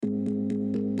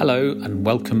Hello and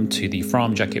welcome to the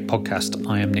From Jacket podcast.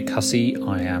 I am Nick Hussey.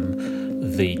 I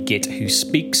am the Git who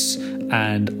speaks,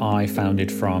 and I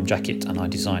founded From Jacket, and I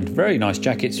designed very nice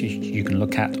jackets you can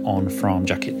look at on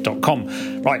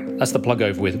fromjacket.com. Right, that's the plug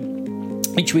over with.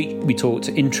 Each week we talk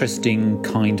to interesting,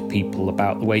 kind people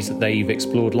about the ways that they've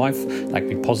explored life. That can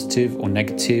be positive or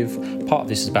negative. Part of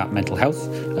this is about mental health.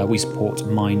 We support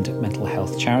Mind Mental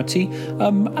Health Charity,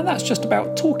 and that's just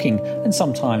about talking. And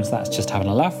sometimes that's just having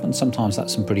a laugh, and sometimes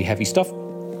that's some pretty heavy stuff.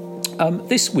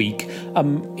 This week,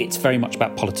 it's very much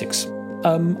about politics.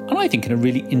 And I think in a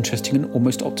really interesting and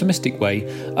almost optimistic way.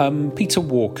 Peter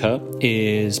Walker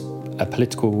is a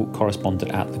political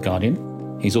correspondent at The Guardian.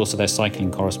 He's also their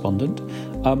cycling correspondent.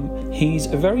 He's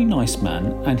a very nice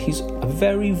man, and he's a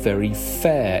very, very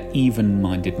fair,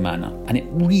 even-minded man. And it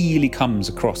really comes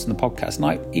across in the podcast. And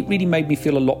it really made me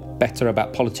feel a lot better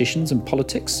about politicians and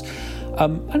politics,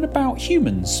 and about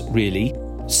humans, really.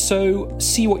 So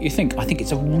see what you think. I think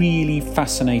it's a really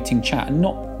fascinating chat, and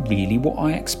not really what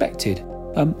I expected.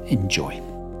 Enjoy.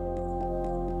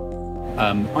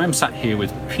 I'm sat here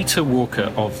with Peter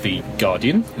Walker of The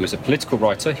Guardian, who is a political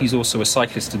writer. He's also a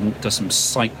cyclist and does some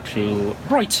cycle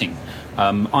writing.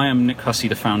 I am Nick Hussey,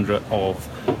 the founder of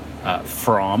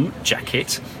From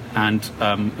Jacket, and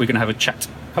we're going to have a chat.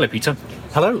 Hello, Peter.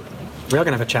 Hello. We are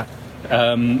going to have a chat.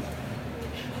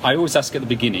 I always ask at the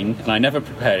beginning, and I never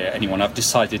prepare anyone. I've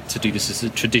decided to do this as a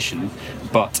tradition,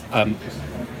 but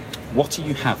what are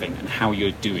you having and how you're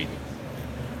doing?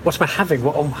 What am I having?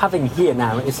 What I'm having here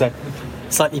now is a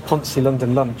slightly poncy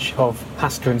London lunch of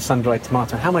pasta and sun-dried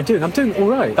tomato. How am I doing? I'm doing all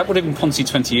right. That would have been poncy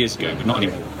 20 years ago, but not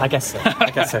anymore. I guess so.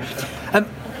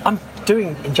 I'm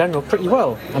doing, in general, pretty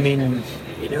well. I mean,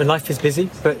 life is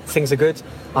busy, but things are good.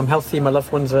 I'm healthy, my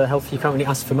loved ones are healthy. You can't really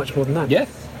ask for much more than that. Yeah,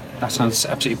 that sounds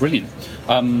absolutely brilliant.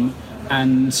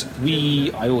 And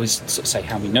I always sort of say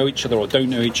how we know each other or don't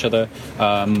know each other.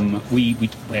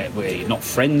 We're not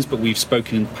friends, but we've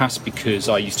spoken in the past because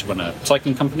I used to run a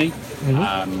cycling company.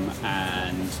 Mm-hmm.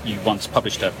 And you once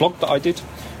published a blog that I did,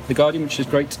 The Guardian, which is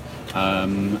great.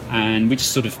 And we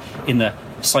just sort of, in the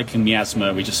cycling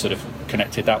miasma, we just sort of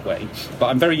connected that way. But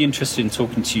I'm very interested in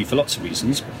talking to you for lots of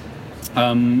reasons.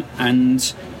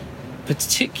 And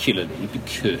particularly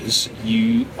because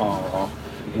you are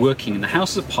working in the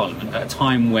Houses of Parliament at a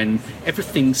time when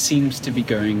everything seems to be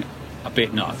going a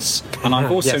bit nuts. And I've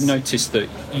also noticed that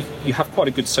you have quite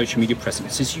a good social media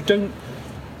presence.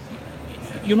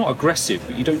 You're not aggressive,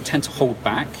 but you don't tend to hold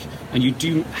back, and you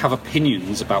do have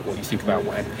opinions about what you think about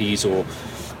what MPs or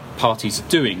parties are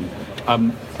doing,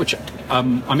 which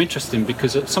I'm interested in,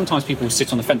 because sometimes people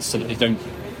sit on the fence so that they don't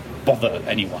bother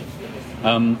anyone.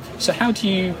 So how do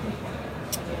you...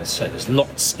 So there's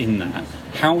lots in that.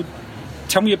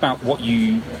 Tell me about what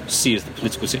you see as the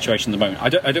political situation at the moment.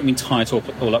 I don't mean tie it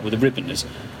all up with a ribbon.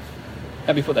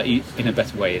 Let me put that in a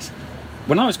better way. Is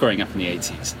when I was growing up in the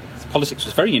 80s, politics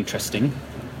was very interesting.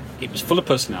 It was full of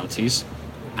personalities,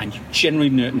 and you generally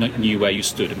knew where you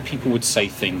stood. And people would say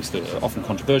things that were often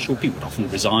controversial. People would often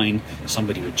resign.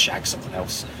 Somebody would jag something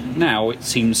else. Now it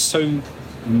seems so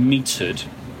metered,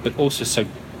 but also so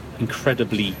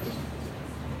incredibly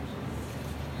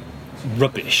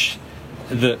rubbish,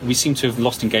 that we seem to have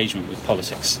lost engagement with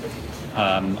politics,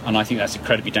 and I think that's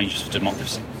incredibly dangerous for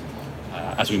democracy,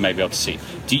 as we may be able to see.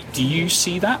 Do you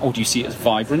see that, or do you see it as a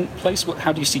vibrant place?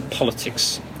 How do you see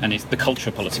politics and the culture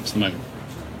of politics at the moment?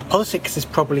 Politics is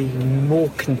probably more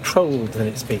controlled than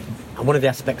it's been, and one of the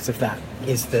aspects of that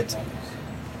is that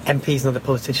MPs and other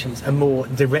politicians are more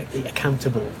directly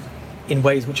accountable in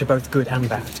ways which are both good and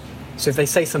bad. So if they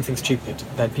say something stupid,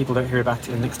 then people don't hear about it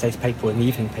in the next day's paper or in the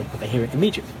evening paper. They hear it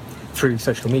immediately through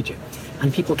social media,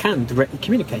 and people can directly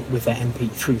communicate with their MP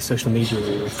through social media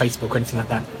or Facebook or anything like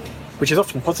that, which is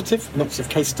often positive. Lots of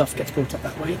case stuff gets brought up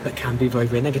that way, but can be very,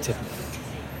 very negative.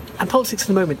 And politics at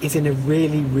the moment is in a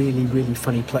really, really, really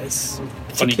funny place,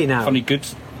 particularly now. Funny good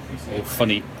or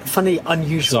funny? Funny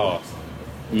unusual.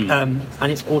 And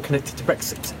it's all connected to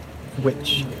Brexit,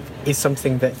 which is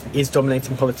something that is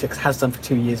dominating politics, has done for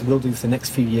 2 years, will do for the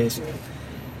next few years.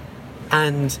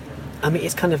 And I mean,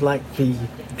 it's kind of like the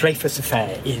Dreyfus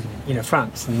affair in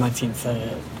France in the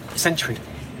 19th century.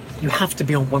 You have to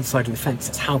be on one side of the fence.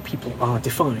 That's how people are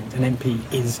defined. An MP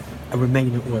is a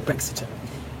Remainer or a Brexiter.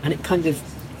 And it kind of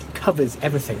covers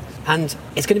everything. And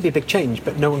it's going to be a big change,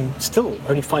 but no one, still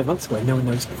only 5 months away, no one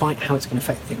knows quite how it's going to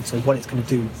affect things or what it's going to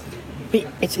do. But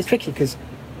it's tricky because,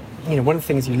 one of the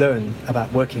things you learn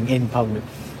about working in Parliament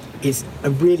is a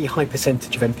really high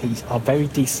percentage of MPs are very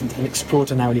decent and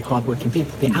extraordinarily hard-working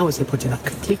people. The hours they put in are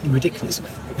completely ridiculous.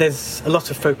 There's a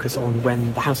lot of focus on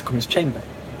when the House of Commons chamber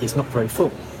is not very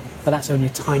full, but that's only a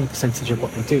tiny percentage of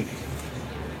what they do.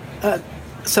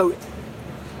 So,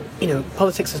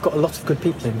 politics has got a lot of good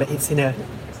people in, but it's in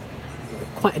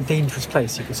quite a dangerous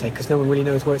place, you could say, because no one really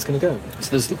knows where it's going to go. So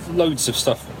there's loads of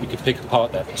stuff we could pick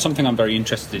apart there, but something I'm very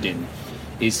interested in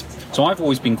is, so I've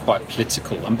always been quite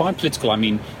political, and by political I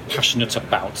mean passionate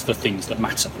about the things that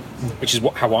matter, which is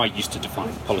how I used to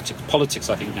define politics. Politics,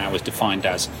 I think, now is defined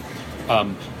as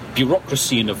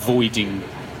bureaucracy and avoiding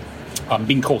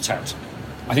being caught out.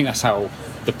 I think that's how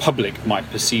the public might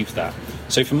perceive that.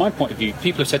 So from my point of view,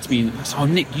 people have said to me, "Oh,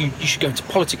 Nick, you should go into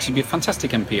politics, you'd be a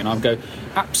fantastic MP." And I'll go,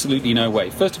 absolutely no way.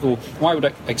 First of all, why would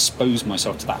I expose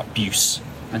myself to that abuse?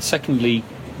 And secondly,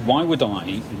 why would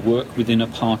I work within a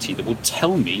party that will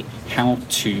tell me how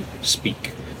to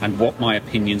speak and what my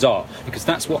opinions are? Because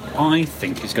that's what I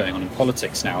think is going on in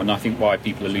politics now, and I think why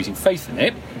people are losing faith in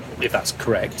it, if that's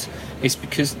correct, is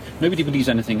because nobody believes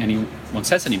anything anyone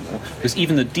says anymore. Because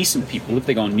even the decent people, if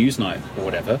they go on Newsnight or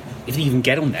whatever, if they even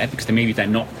get on there, because maybe they're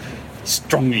not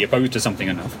strongly opposed to something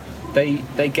enough,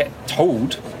 they get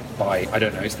told by, I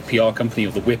don't know, it's the PR company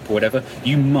or the whip or whatever,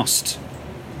 you must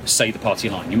say the party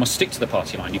line, you must stick to the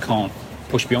party line, you can't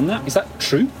push beyond that. Is that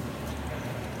true?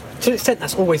 To an extent,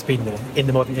 that's always been there in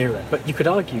the modern era, but you could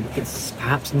argue it's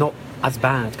perhaps not as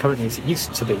bad currently as it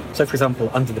used to be. So, for example,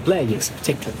 under the Blair years in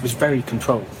particular, it was very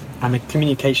controlled. And the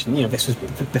communication, this was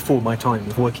before my time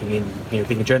of working in,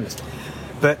 being a journalist.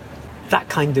 But that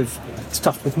kind of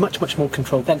stuff was much, much more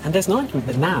controlled then. And there's an argument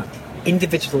that now,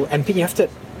 individual MP, you have to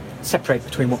separate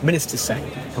between what ministers say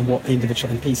and what the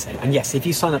individual MPs say. And yes, if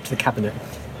you sign up to the cabinet,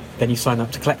 then you sign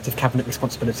up to collective cabinet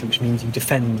responsibility, which means you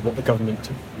defend what the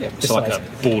government decides. It's like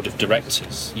a board of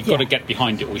directors. You've got to get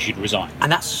behind it or you should resign.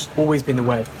 And that's always been the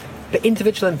way. But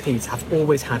individual MPs have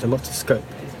always had a lot of scope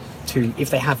to, if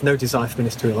they have no desire for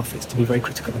ministerial office, to be very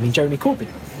critical. I mean, Jeremy Corbyn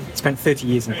spent 30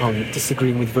 years in Parliament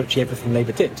disagreeing with virtually everything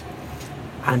Labour did.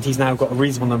 And he's now got a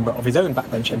reasonable number of his own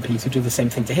backbench MPs who do the same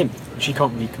thing to him, which he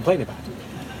can't really complain about.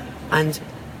 And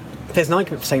there's an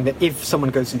argument for saying that if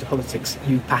someone goes into politics,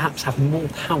 you perhaps have more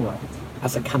power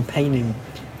as a campaigning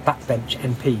backbench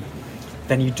MP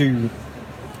than you do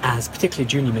as particularly a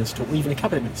junior minister or even a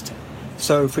cabinet minister.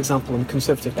 So, for example, on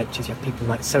Conservative benches, you have people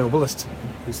like Sarah Wollaston,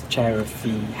 who's the chair of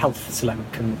the Health Select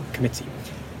Committee,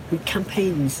 who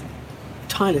campaigns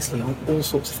tirelessly on all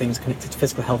sorts of things connected to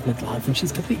physical health, mental health, and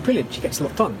she's completely brilliant. She gets a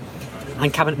lot done.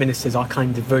 And cabinet ministers are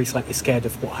kind of very slightly scared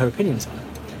of what her opinions are.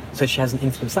 So she has an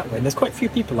influence that way. And there's quite a few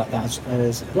people like that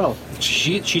as well.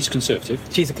 She's Conservative.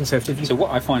 She's a Conservative. So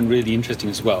what I find really interesting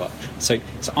as well, so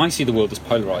I see the world as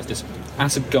polarised.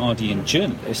 As a Guardian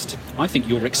journalist, I think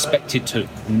you're expected to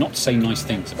not say nice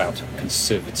things about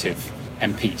Conservative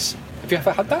MPs. Have you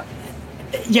ever had that?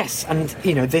 Yes, and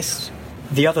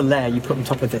the other layer you put on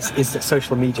top of this is that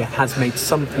social media has made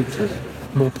some people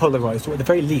more polarised, or at the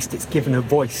very least it's given a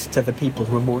voice to the people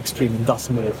who are more extreme and thus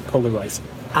more polarising.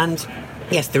 And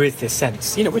yes, there is this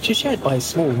sense, which is shared by a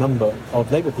small number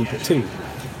of Labour people too,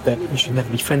 that you should never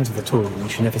be friends with a Tory, and you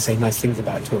should never say nice things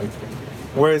about a Tory.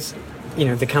 Whereas,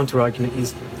 the counter-argument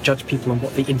is judge people on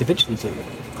what they individually do.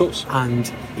 Of course. And,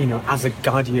 as a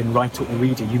Guardian writer or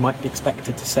reader, you might be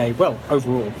expected to say, well,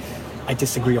 overall, I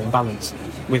disagree on balance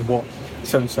with what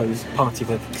so-and-so's party,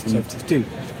 the Conservatives, do.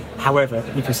 However,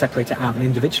 you can separate it out, and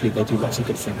individually they do lots of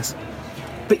good things.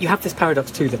 But you have this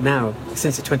paradox too, that now,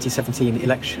 since the 2017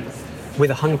 election,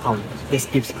 with a hung parliament, this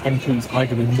gives MPs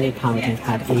arguably more power than they've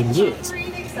had in years.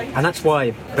 And that's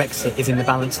why Brexit is in the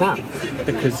balance now,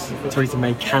 because Theresa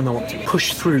May cannot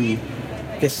push through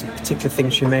this particular thing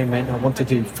she may or may not want to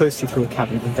do, firstly through a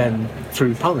cabinet and then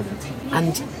through Parliament.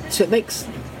 And so it makes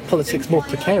politics more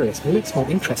precarious, it makes it more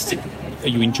interesting. Are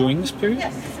you enjoying this period?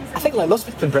 I think like lots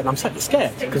of people in Britain, I'm slightly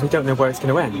scared because we don't know where it's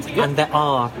going to end. Yeah. And there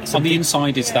are... On the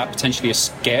inside, is that potentially is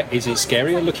it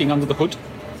scarier looking under the hood?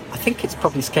 I think it's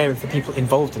probably scary for people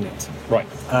involved in it. Right.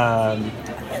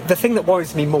 The thing that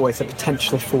worries me more is the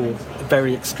potential for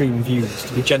very extreme views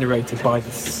to be generated by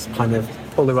this kind of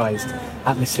polarised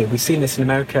atmosphere. We've seen this in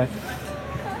America.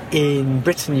 In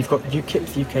Britain, you've got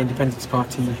UKIP, the UK Independence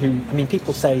Party, who,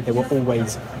 people say they were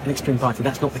always an extreme party.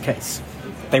 That's not the case.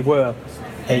 They were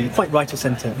a quite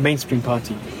right-of-centre mainstream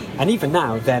party. And even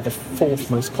now, they're the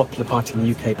fourth most popular party in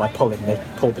the UK by polling. They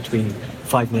poll between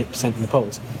 5 and 8% in the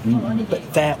polls.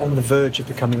 But they're on the verge of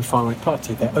becoming a far-right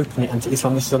party. They're openly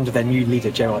anti-Islam. This is under their new leader,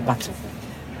 Gerard Batten.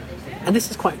 And this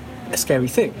is quite a scary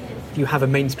thing. You have a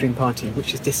mainstream party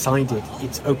which has decided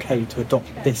it's okay to adopt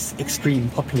this extreme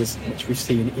populism, which we've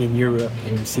seen in Europe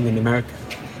and we've seen in America.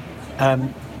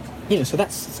 So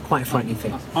that's quite a frightening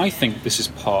thing. I think this is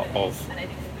part of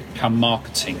how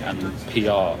marketing and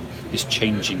PR is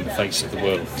changing the face of the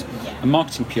world. And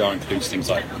marketing PR includes things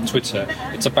like Twitter.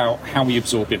 It's about how we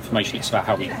absorb information. It's about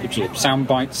how we absorb sound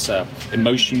bites,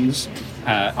 emotions.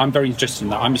 I'm very interested in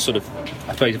that. I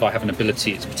suppose if I have an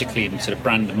ability, it's particularly in sort of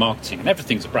brand and marketing. And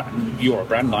everything's a brand. You're a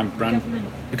brand, I'm a brand,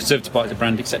 the Conservative Party is a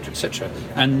brand, etc., etc.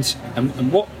 And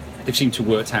what they've seemed to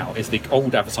work out is the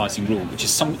old advertising rule, which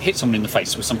is hit someone in the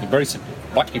face with something very simple.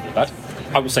 Black people are bad.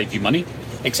 I will save you money,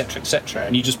 etc., etc.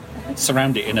 And you just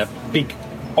surround it in a big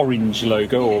orange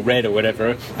logo or red or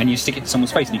whatever, and you stick it to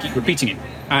someone's face and you keep repeating it.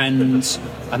 And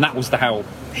that was how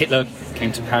Hitler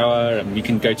came to power, and you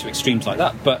can go to extremes like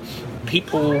that. But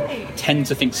people tend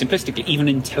to think simplistically. Even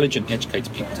intelligently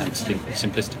educated people tend to think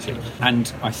simplistically.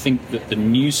 And I think that the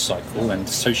news cycle and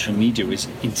social media is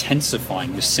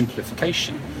intensifying this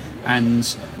simplification. And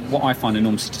what I find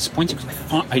enormously disappointing,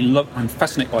 because I'm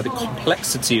fascinated by the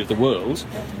complexity of the world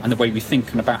and the way we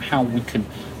think, and about how we can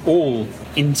all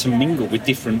intermingle with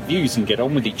different views and get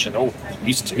on with each other. Oh, I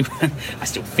used to. I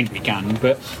still think we can,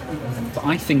 but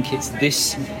I think it's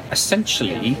this,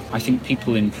 essentially, I think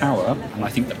people in power, and I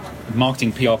think that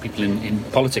marketing PR people in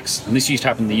politics, and this used to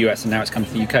happen in the US and now it's come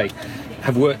to the UK,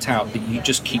 have worked out that you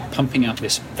just keep pumping out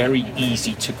this very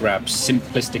easy to grab,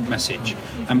 simplistic message,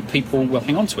 and people will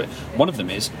hang on to it. One of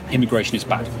them is immigration is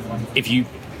bad. If you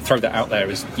throw that out there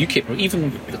as UKIP, or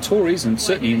even the Tories, and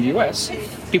certainly in the US,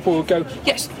 people will go,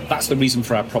 yes, that's the reason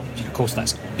for our problem. Of course,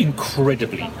 that's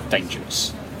incredibly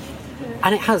dangerous.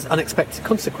 And it has unexpected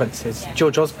consequences.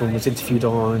 George Osborne was interviewed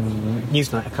on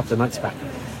Newsnight a couple of nights back,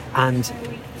 and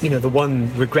the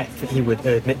one regret that he would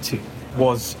admit to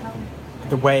was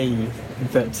the way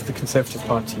that the Conservative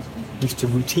Party used to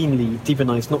routinely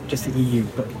demonise not just the EU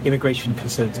but immigration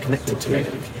concerns connected to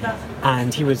it.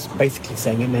 And he was basically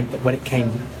saying it meant that when it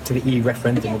came to the EU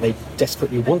referendum, they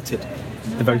desperately wanted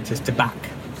the voters to back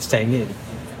staying in.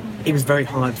 It was very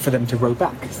hard for them to row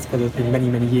back. There have been many,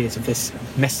 many years of this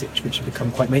message which had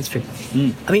become quite mainstream.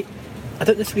 I mean, I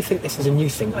don't necessarily think this is a new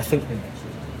thing. I think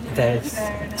there's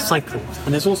cycles,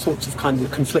 and there's all sorts of kind of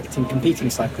conflicting, competing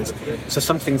cycles. So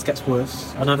some things get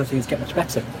worse and other things get much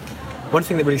better. One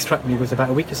thing that really struck me was about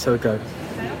a week or so ago,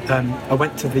 I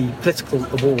went to the political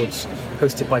awards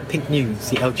hosted by Pink News,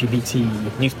 the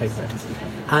LGBT newspaper,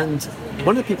 and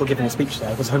one of the people giving a speech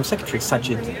there was Home Secretary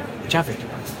Sajid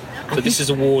Javid. So this is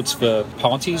awards for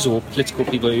parties or political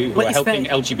people who are helping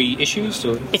LGBT issues?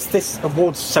 Or? It's this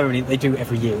awards ceremony that they do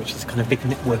every year, which is a kind of big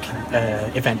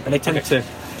networking event, but they tend to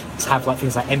have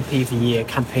things like MP of the Year,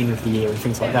 Campaign of the Year, and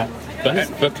things like that.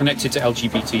 But connected to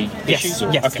LGBT issues?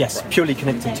 Yes, purely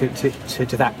connected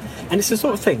to that. And it's the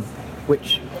sort of thing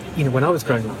which, when I was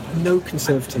growing up, no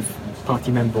Conservative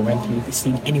Party member or MP would be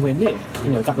seen anywhere near.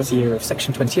 That was the year of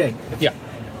Section 28. Yeah.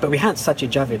 But we had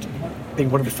Sajid Javid being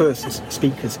one of the first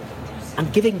speakers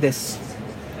and giving this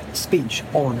speech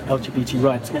on LGBT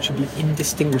rights, which would be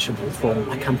indistinguishable from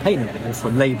a campaigner or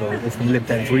from Labour or from Lib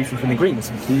Dems or even from the Greens.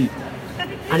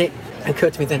 And it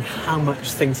occurred to me then how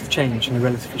much things have changed in a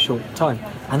relatively short time,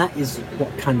 and that is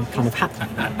what kind of happened.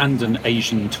 And an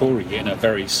Asian Tory in a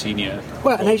very senior...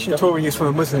 Well, an Asian Tory who's from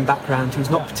a Muslim background, who's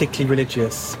not particularly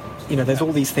religious. There's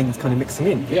all these things kind of mixing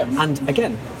in. Yeah. And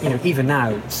again, even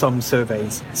now, some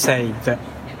surveys say that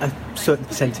a certain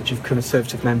percentage of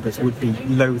Conservative members would be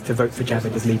loath to vote for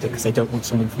Javid as leader because they don't want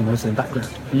someone from a Muslim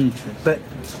background. But,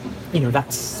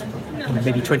 that's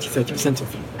maybe 20-30%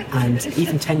 of them. And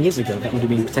even 10 years ago, that would have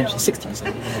been potentially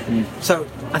 60%. So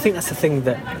I think that's the thing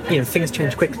that, things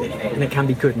change quickly, and it can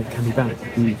be good and it can be bad,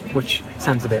 which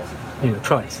sounds a bit,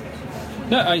 trite.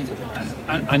 No,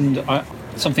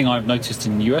 something I've noticed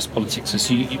in US politics is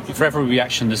for every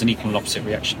reaction, there's an equal and opposite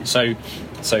reaction. So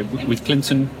with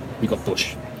Clinton, we got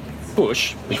Bush.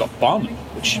 We got Obama,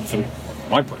 which, from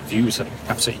my point of view, is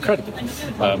absolutely incredible.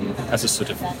 As a sort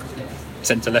of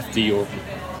centre-lefty, or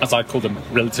as I call them,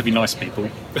 relatively nice people,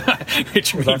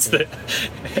 which means that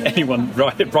anyone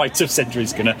right of centre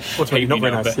is going to hate me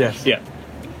now. Nice, yes. Yeah,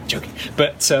 joking.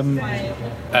 But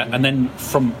and then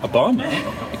from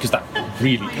Obama, because that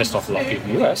really pissed off a lot of people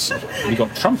in the US, we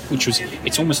got Trump, which was,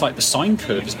 it's almost like the sine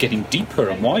curve is getting deeper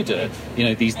and wider,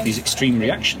 these extreme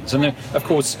reactions. And then, of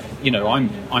course,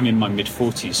 I'm in my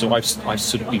mid-40s, so I've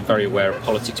sort of been very aware of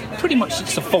politics pretty much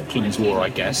since the Falklands War, I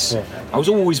guess. Yeah. I was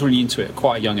always really into it at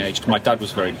quite a young age, because my dad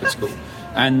was very political.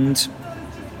 And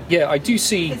yeah, I do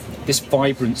see this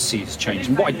vibrancy has changed.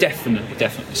 And what I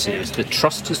definitely see is the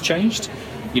trust has changed.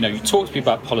 You talk to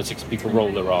people about politics, people roll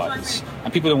their eyes,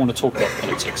 and people don't want to talk about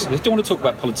politics. They don't want to talk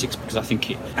about politics because I think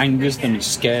it angers them, it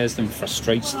scares them,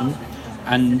 frustrates them.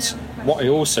 And what I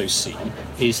also see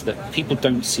is that people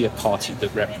don't see a party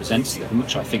that represents them,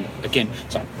 which I think, again,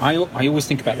 so I always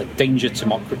think about the danger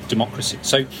to democracy.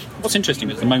 So what's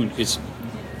interesting at the moment is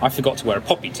I forgot to wear a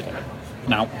poppy today.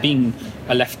 Now, being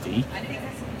a lefty,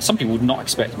 some people would not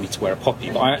expect me to wear a poppy,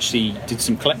 but I actually did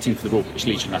some collecting for the Royal British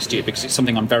Legion last year because it's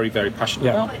something I'm very, very passionate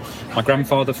about. My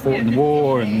grandfather fought in the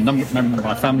war, and a number of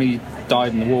my family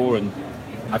died in the war, and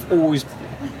I've always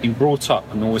been brought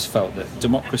up and always felt that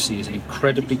democracy is an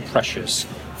incredibly precious,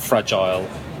 fragile,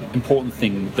 important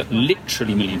thing that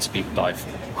literally millions of people die for.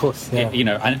 Of course, yeah.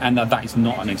 And that is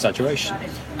not an exaggeration.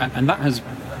 And that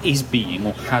is being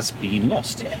or has been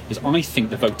lost. Is I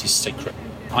think the vote is sacred.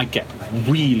 I get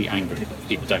really angry if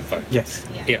people don't vote. Yes.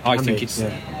 I think it's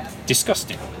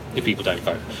disgusting if people don't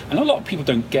vote. And a lot of people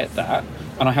don't get that,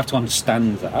 and I have to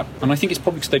understand that. And I think it's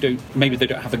probably because they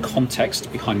don't have the context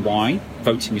behind why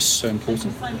voting is so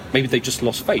important. Maybe they just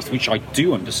lost faith, which I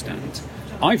do understand.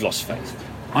 I've lost faith.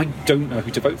 I don't know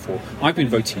who to vote for. I've been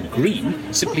voting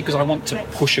Green simply because I want to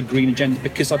push a Green agenda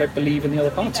because I don't believe in the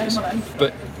other parties.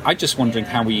 But I'm just wondering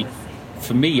how we...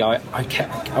 For me, I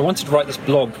wanted to write this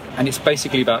blog, and it's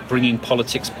basically about bringing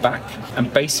politics back.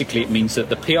 And basically it means that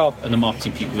the PR and the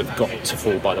marketing people have got to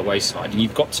fall by the wayside, and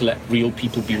you've got to let real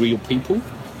people be real people,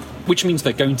 which means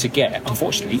they're going to get,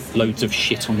 unfortunately, loads of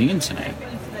shit on the internet.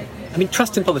 I mean,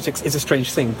 trust in politics is a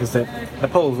strange thing, because the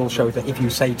polls all show that if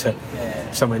you say to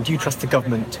someone, do you trust the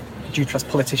government, do you trust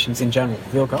politicians in general,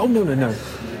 they'll go, oh, no.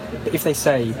 But if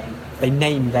they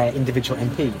name their individual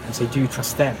MP and say, do you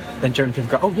trust them? Then generally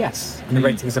people go, oh yes, and the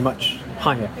ratings are much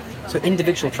higher. So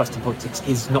individual trust in politics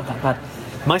is not that bad.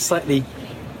 My slightly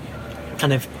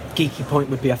kind of geeky point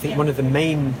would be, I think one of the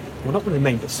main, well not one of the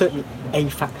main, but certainly a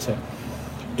factor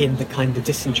in the kind of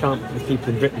disenchantment with people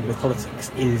in Britain with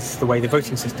politics is the way the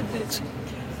voting system works.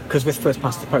 Because with first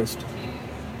past the post,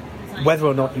 whether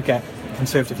or not you get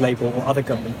Conservative, Labour or other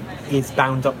government is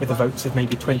bound up with the votes of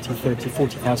maybe 20, 30,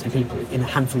 40,000 people in a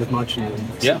handful of marginal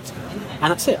seats. Yeah.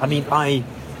 And that's it. I mean, I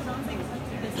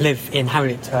live in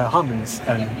Harriet Harman's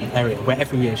area, where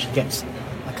every year she gets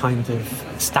a kind of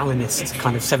Stalinist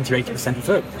kind of 70 or 80%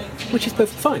 vote, which is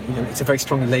perfectly fine. It's a very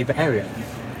strongly Labour area.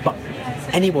 But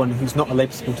anyone who's not a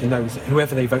Labour supporter knows that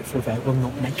whoever they vote for there will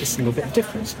not make a single bit of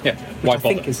difference. Yeah. Which I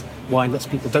think is why lots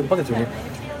of people don't bother doing it.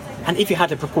 And if you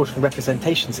had a proportional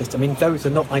representation system, I mean, those are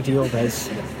not ideal,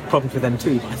 there's problems with them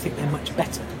too, but I think they're much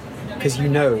better, because you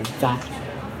know that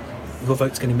your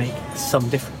vote's going to make some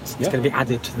difference. It's going to be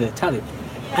added to the tally.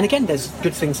 And again, there's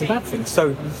good things and bad things.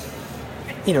 So,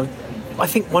 I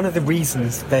think one of the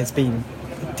reasons there's been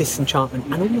disenchantment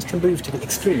and almost a move to the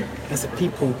extreme is that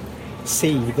people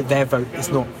see that their vote is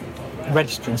not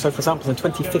registering. So, for example, in the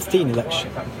 2015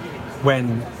 election,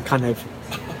 when kind of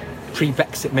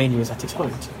pre-Brexit mania was at its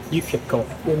height, UKIP got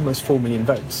almost 4 million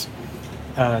votes,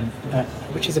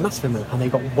 which is a massive amount, and they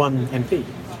got one MP.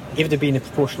 If it had been a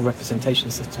proportional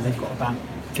representation system, they've got about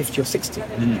 50 or 60.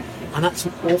 And that's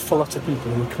an awful lot of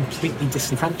people who are completely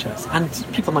disenfranchised. And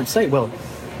people might say, well,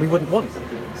 we wouldn't want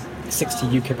 60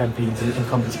 UKIP MPs in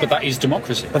Congress. But that is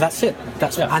democracy. But that's it.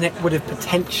 And it would have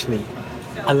potentially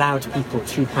allowed people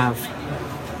to have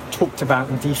talked about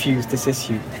and defused this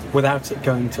issue without it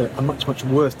going to a much, much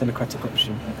worse democratic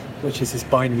option, which is this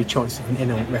binary choice of an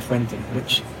in-out referendum,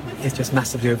 which is just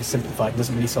massively oversimplified and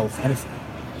doesn't really solve anything.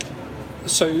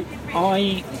 So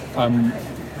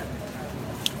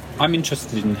I'm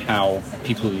interested in how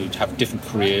people who have different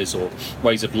careers or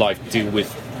ways of life deal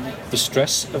with the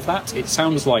stress of that. It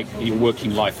sounds like your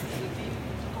working life,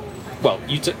 well,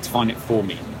 you define it for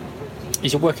me.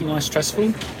 Is your working life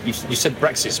stressful? You said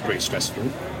Brexit is pretty stressful.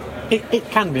 It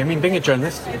can be. I mean, being a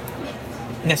journalist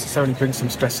necessarily brings some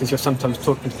stresses. You're sometimes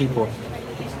talking to people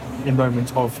in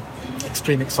moments of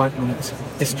extreme excitement,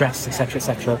 distress, etc.,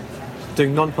 etc.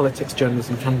 Doing non-politics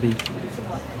journalism can be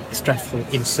stressful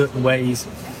in certain ways.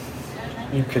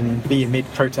 You can be amid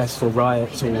protests or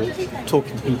riots or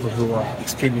talking to people who are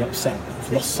extremely upset,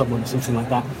 who've lost someone or something like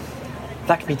that.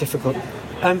 That can be difficult.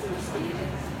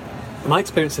 My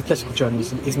experience of political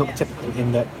journalism is not typical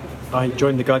in that I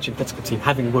joined the Guardian political team,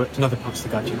 having worked in other parts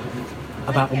of the Guardian,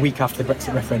 about a week after the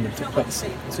Brexit referendum took place.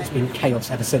 So it's been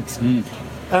chaos ever since.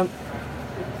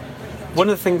 One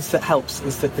of the things that helps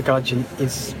is that the Guardian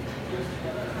is,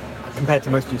 compared to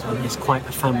most newspapers, is quite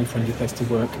a family-friendly place to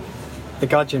work. The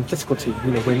Guardian political team,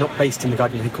 we're not based in the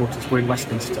Guardian headquarters, we're in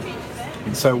Westminster.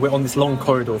 So we're on this long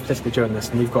corridor of political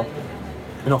journalists, and we've got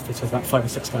an office with about 5,000 or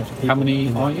 6,000 people. How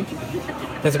many are you?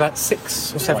 There's about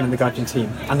 6 or 7 in the Guardian team,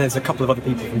 and there's a couple of other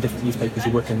people from different newspapers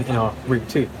who work in our room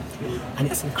too. And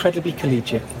it's incredibly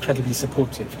collegiate, incredibly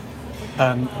supportive.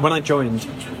 When I joined,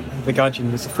 the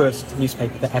Guardian was the first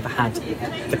newspaper that ever had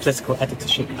the political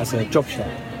editorship as a job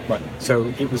share, Right. So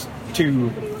it was two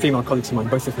female colleagues of mine,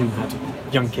 both of whom had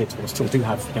young kids, or still do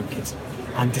have young kids,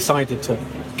 and decided to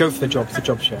go for the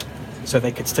job share, so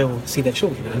they could still see their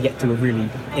children and yet do a really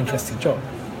interesting job.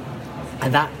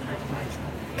 And that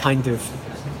kind of,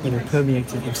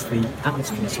 permeated into the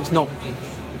atmosphere. So it's not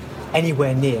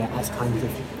anywhere near as kind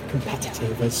of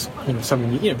competitive as,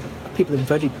 some, people in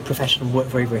very professional work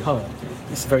very, very hard.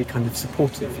 It's very kind of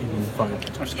supportive in the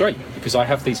environment. That's great, because I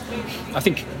have these. I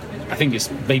think it's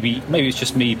maybe it's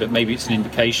just me, but maybe it's an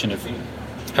indication of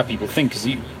how people think. Because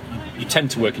you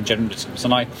tend to work in journalism,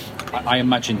 and I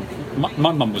imagine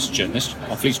my mum was a journalist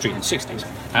on Fleet Street in the 60s,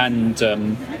 and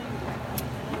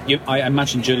I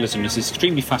imagine journalism is this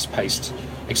extremely fast-paced,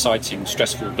 exciting,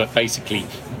 stressful, but basically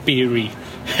beery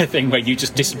thing where you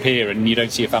just disappear and you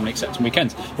don't see your family except on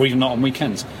weekends, or even not on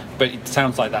weekends. But it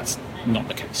sounds like that's not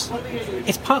the case.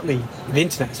 It's partly the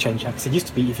internet has changed, because it used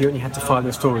to be if you only had to file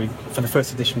a story for the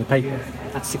first edition of the paper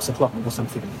at 6 o'clock or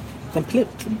something, then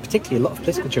particularly a lot of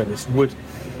political journalists would,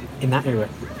 in that era,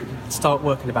 start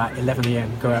work at about 11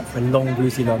 a.m, go out for a long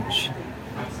boozy lunch,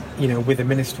 with a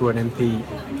minister or an MP,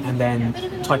 and then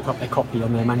type up their copy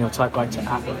on their manual typewriter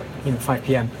at 5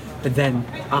 p.m. But then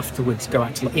afterwards go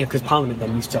out to, because Parliament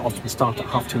then used to often start at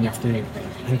 2:30 in the afternoon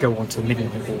and go on to the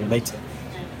living room or later.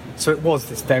 So it was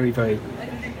this very, very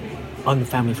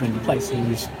unfamily friendly place, and it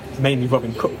was mainly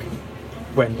Robin Cook,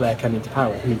 when Blair came into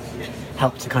power, who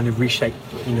helped to kind of reshape,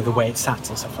 the way it sat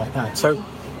and stuff like that. So,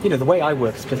 the way I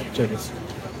work as a political journalist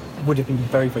would have been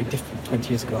very, very different 20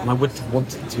 years ago, and I would have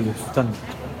wanted to have done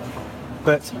that.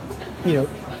 But,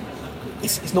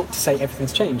 it's not to say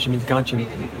everything's changed. The Guardian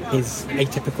is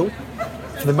atypical.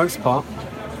 For the most part,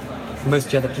 most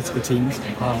of the other political teams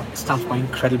are staffed by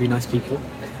incredibly nice people,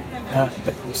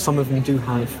 but some of them do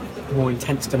have more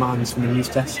intense demands from the news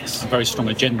desks. Very strong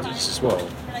agendas as well.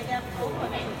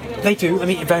 They do.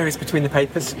 It varies between the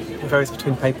papers.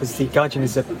 The Guardian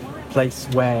is a place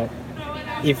where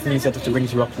if the news editor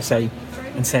rings you up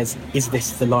and says, "Is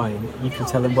this the line?" you can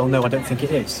tell them, "Well, no, I don't think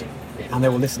it is," and they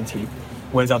will listen to you.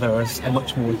 Whereas others are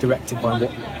much more directed by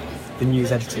what the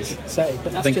news editors say.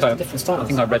 But that's just a different style. I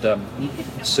think I read a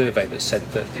survey that said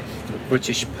that the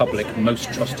British public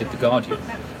most trusted The Guardian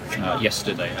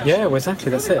yesterday. Yeah, well,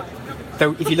 exactly, that's it.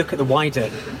 Though if you look at the wider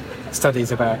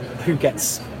studies about who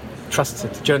gets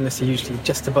trusted, journalists are usually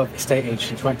just above estate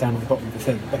agents, right down at the bottom of the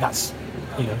thing. But that's,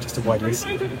 just a wider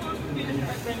issue.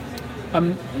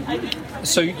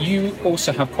 So you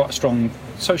also have quite a strong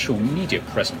social media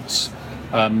presence.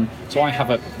 So I have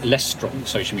a less strong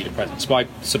social media presence, but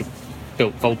I sort of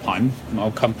built Volpine, my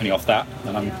old company, off that,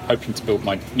 and I'm hoping to build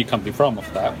my new company from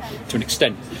off that to an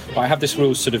extent. But I have this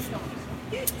real sort of...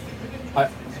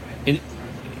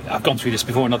 I've gone through this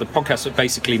before in other podcasts, but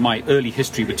basically my early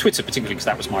history with Twitter, particularly because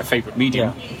that was my favourite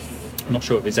medium. Yeah. I'm not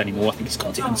sure if it is anymore. I think it's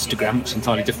gone to Instagram, which is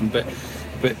entirely different.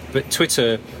 But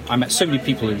Twitter, I met so many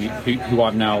people who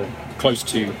I'm now close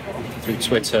to through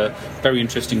Twitter. Very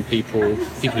interesting people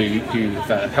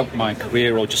who've helped my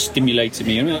career or just stimulated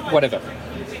me, whatever.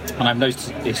 And I've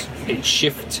noticed it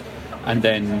shift, and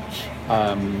then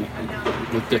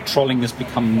the trolling has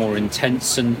become more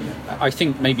intense. And I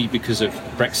think maybe because of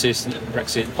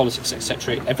Brexit politics,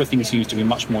 etc., everything seems to be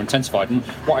much more intensified. And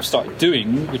what I've started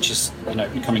doing, which is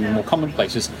becoming more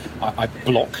commonplace, is I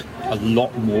block a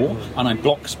lot more, and I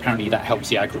block because apparently that helps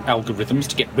the algorithms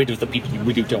to get rid of the people you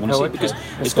really don't want to see. Okay. Because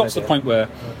it's got to the point where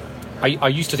I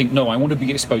used to think, no, I want to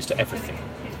be exposed to everything.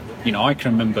 I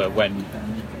can remember when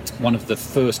one of the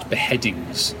first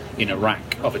beheadings in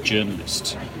Iraq of a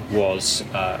journalist was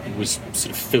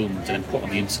sort of filmed and then put on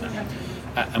the internet.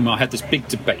 And I had this big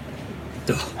debate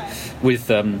with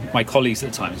my colleagues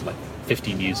at the time. It was like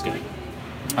 15 years ago.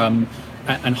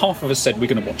 And half of us said, we're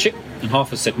going to watch it, and half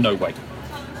of us said, no, wait.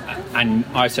 And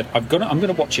I said, I'm going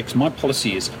to watch it because my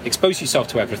policy is expose yourself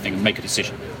to everything and make a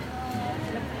decision.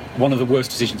 One of the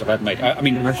worst decisions I've ever made.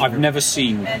 I've never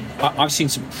seen... I've seen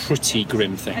some pretty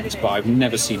grim things, but I've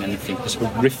never seen anything that's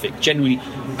horrific, genuinely,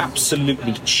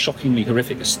 absolutely, shockingly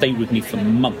horrific, that stayed with me for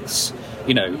months.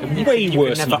 Way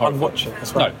worse than never unwatch it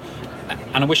as well. No.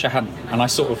 And I wish I hadn't. And I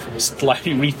sort of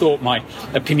slightly rethought my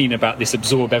opinion about this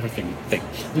absorb everything thing.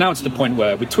 Now to the point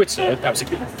where with Twitter, that was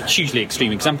a hugely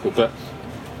extreme example, but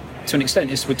to an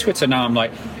extent, it's with Twitter now I'm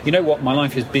like, you know what, my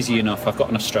life is busy enough, I've got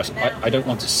enough stress, I don't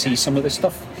want to see some of this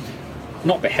stuff.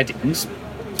 Not beheadings,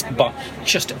 but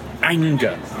just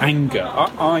anger.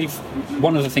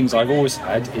 One of the things I've always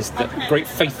had is that great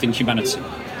faith in humanity.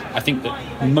 I think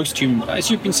that most as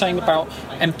you've been saying about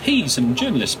MPs and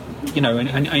journalists,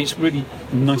 and it's really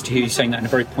nice to hear you saying that in a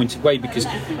very pointed way, because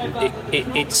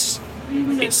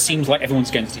it seems like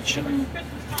everyone's against each other.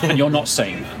 And you're not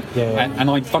saying that. And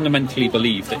I fundamentally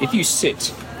believe that if you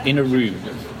sit in a room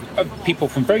of people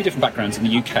from very different backgrounds in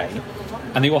the UK,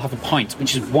 and they all have a pint,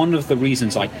 which is one of the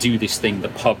reasons I do this thing, the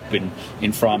pub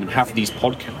in Fram, and have these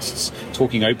podcasts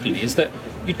talking openly, is that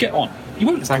you'd get on. You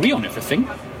won't agree on everything,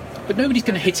 but nobody's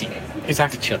going to hit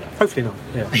each other. Hopefully not.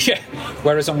 Yeah.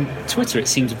 Whereas on Twitter, it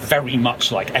seems very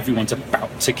much like everyone's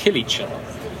about to kill each other.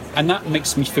 And that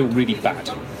makes me feel really bad.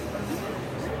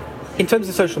 In terms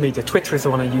of social media, Twitter is the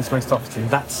one I use most often.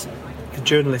 That's the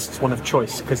journalist's one of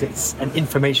choice because it's an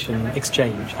information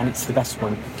exchange and it's the best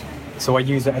one. So I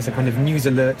use it as a kind of news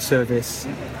alert service.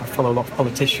 I follow a lot of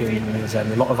politicians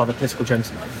and a lot of other political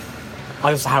journalists.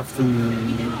 I also have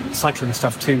the cycling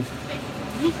stuff too.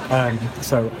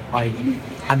 So I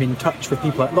am in touch with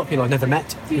people, a lot of people I've never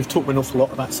met, who've talked an awful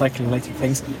lot about cycling-related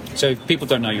things. So if people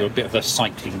don't know, you're a bit of a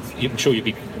cycling... I'm sure you'd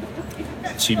be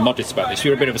too modest about this.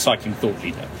 You're a bit of a cycling thought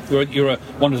leader. You're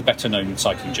one of the better-known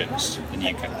cycling journalists in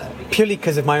the UK. Purely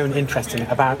because of my own interest in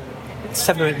it. About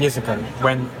 7 or 8 years ago,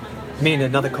 when me and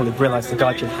another colleague realised the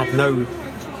Guardian had no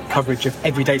coverage of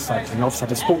everyday cycling. They obviously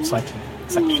had a sports cycling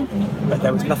section, but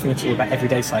there was nothing at all about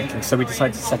everyday cycling. So we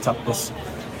decided to set up this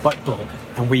bike blog,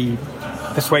 and we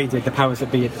persuaded the powers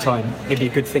that be at the time it'd be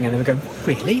a good thing. And they were going,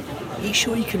 really? Are you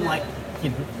sure you can,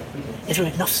 is there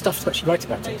enough stuff to actually write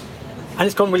about it? And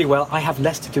it's gone really well. I have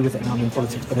less to do with it now in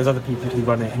politics, but there's other people who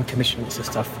run it and commission lots of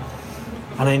stuff.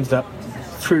 And I ended up,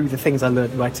 through the things I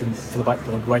learned writing for the bike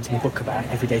blog, writing a book about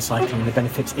everyday cycling and the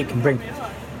benefits it can bring.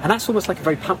 And that's almost like a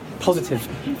very positive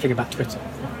thing about Twitter.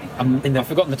 I've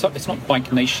forgotten the top. It's not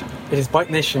Bike Nation. It is Bike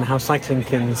Nation, how cycling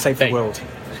can save the world.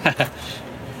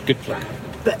 Good plug.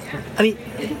 But, I mean,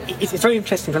 it's very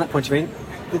interesting from that point of view.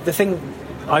 The thing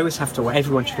I always have to, or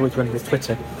everyone should always run with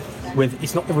Twitter,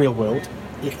 it's not the real world.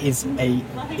 It's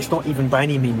not even by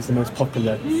any means the most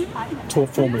popular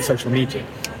form of social media.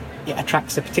 It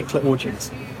attracts a particular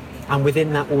audience, and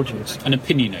within that audience, an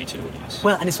opinionated audience.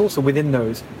 Well, and it's also within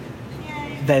those,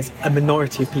 there's a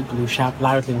minority of people who shout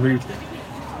loudly and rudely,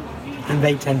 and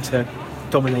they tend to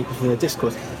dominate the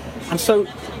discourse. And so,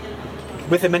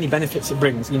 with the many benefits it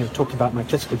brings, talking about my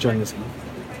political journalism,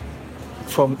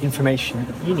 from information,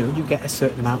 you get a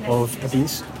certain amount of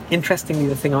abuse. Interestingly,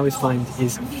 the thing I always find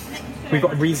is we've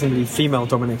got a reasonably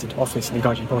female-dominated office in the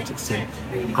Guardian politics team,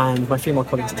 and my female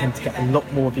colleagues tend to get a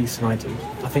lot more abuse than I do.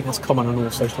 I think that's common on all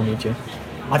social media.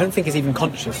 I don't think it's even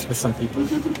conscious with some people.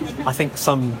 I think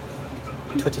some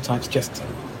Twitter types just,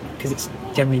 because it's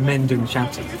generally men doing the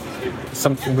shouting,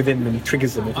 something within them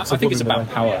triggers them. I think it's about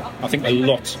power. I think a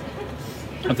lot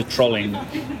of the trolling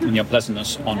and the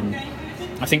unpleasantness on,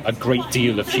 I think a great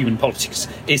deal of human politics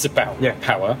is about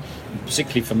power,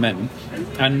 particularly for men.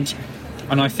 And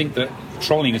I think that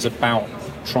trolling is about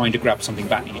trying to grab something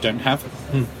back that you don't have.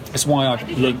 That's why I've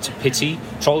learned to pity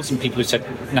trolls and people who said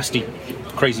nasty,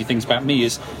 crazy things about me,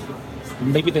 is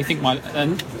maybe they think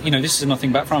this is another thing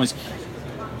about Fram, is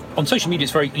on social media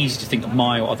it's very easy to think that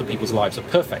my or other people's lives are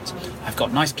perfect. I've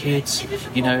got nice kids,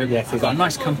 I've got a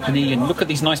nice company, and look at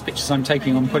these nice pictures I'm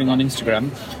putting on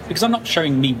Instagram, because I'm not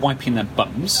showing me wiping their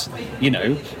bums,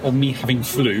 or me having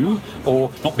flu,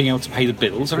 or not being able to pay the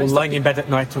bills, or lying in bed at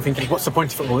night and thinking, what's the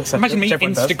point of it all? Imagine me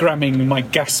Instagramming my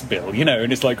gas bill,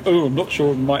 and it's like, I'm not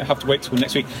sure, I might have to wait till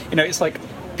next week. It's like,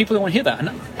 people don't want to hear that,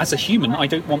 and as a human, I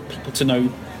don't want people to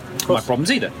know my problems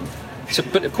either. So,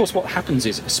 but of course what happens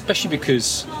is, especially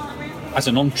because as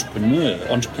an entrepreneur,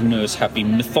 entrepreneurs have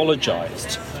been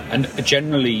mythologized, and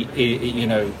generally,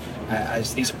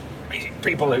 as these amazing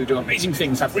people who do amazing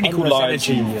things, have really cool lives,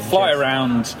 fly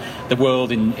around the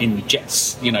world in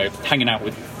jets, hanging out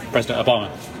with President Obama.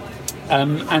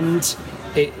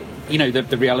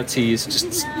 The reality is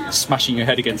just smashing your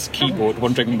head against the keyboard,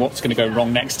 wondering what's going to go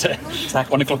wrong next at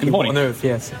 1 o'clock in the morning. On Earth,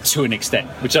 yes. To an extent,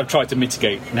 which I've tried to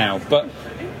mitigate now. But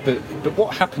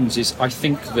what happens is, I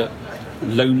think that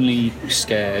lonely,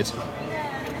 scared,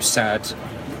 sad,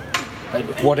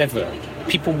 whatever,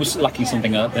 people lacking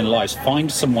something in their lives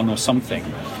find someone or something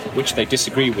which they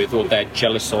disagree with, or they're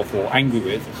jealous of, or angry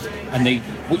with, and they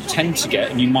would tend to get,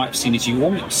 and you might have seen it, you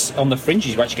almost on the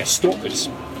fringes, you actually get stalkers,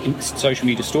 social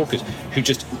media stalkers, who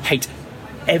just hate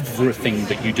everything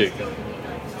that you do.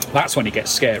 That's when it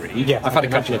gets scary. Yeah, I've had a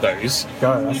couple of those,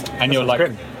 and you're like,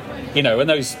 grim. And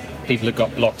those people have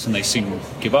got blocked and they soon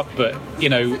give up, but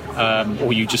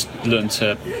or you just learn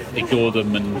to ignore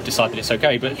them and decide that it's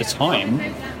okay. But at the time,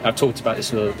 I've talked about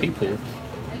this with other people,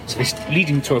 so this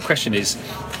leading to a question is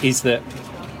that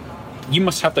you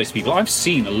must have those people. I've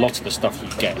seen a lot of the stuff you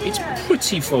get. It's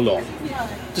pretty full on.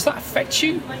 Does that affect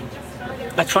you?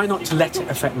 I try not to let it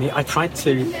affect me. I try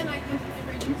to,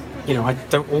 I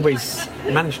don't always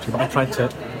manage to, but I try to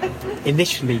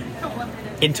initially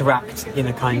interact in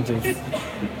a kind of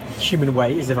human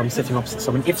way, as if I'm sitting opposite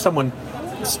someone. If someone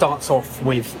starts off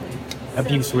with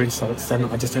abuse or insults, then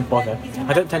I just don't bother.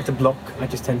 I don't tend to block, I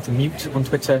just tend to mute on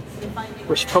Twitter,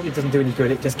 which probably doesn't do any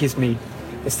good. It just gives me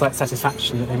a slight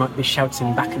satisfaction that they might be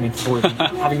shouting back at me for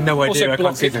having no idea I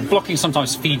can't see them. Blocking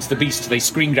sometimes feeds the beast. They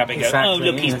screen grab it and Exactly, go,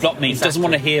 oh, look, he's blocked me. He doesn't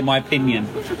want to hear my opinion.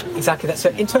 Exactly that. So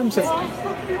in terms of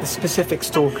the specific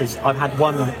stalkers, I've had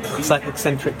one slightly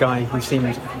eccentric guy who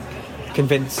seemed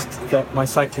convinced that my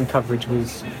cycling coverage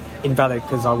was invalid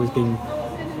because I was being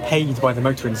paid by the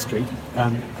motor industry.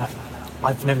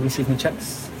 I've never received any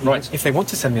checks. Right. If they want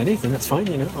to send me anything, that's fine,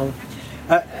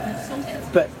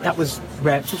 but that was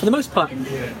rare. So for the most part,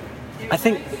 I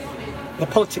think the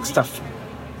politics stuff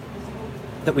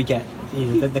that we get,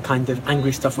 the kind of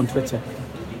angry stuff on Twitter,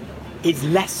 is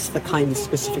less the kind of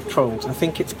specific trolls. I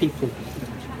think it's people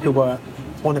who are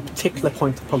on a particular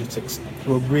point of politics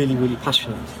who are really, really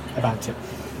passionate about it.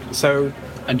 So,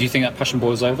 and do you think that passion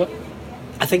boils over?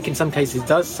 I think in some cases it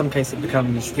does. Some cases it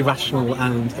becomes irrational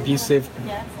and abusive.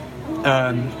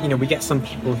 We get some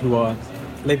people who are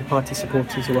Labour Party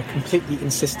supporters who are completely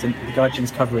insistent that the Guardian's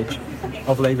coverage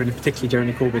of Labour, and particularly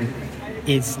Jeremy Corbyn,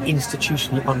 is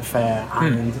institutionally unfair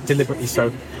and deliberately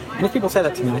so. And if people say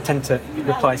that to me, I tend to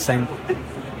reply saying,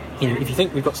 if you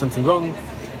think we've got something wrong,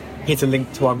 here's a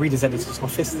link to our Reader's Editor's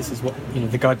Office. This is what,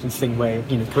 the Guardian's thing where,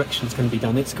 corrections can be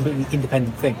done. It's a completely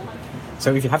independent thing.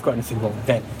 So if you have got anything wrong,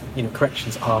 then,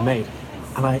 corrections are made.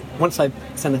 And once I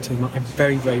send that to them, I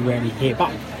very, very rarely hear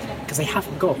back, because they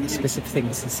haven't got specific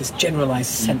things. It's this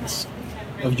generalised sense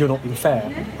of you're not being fair,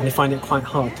 and they find it quite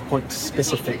hard to point to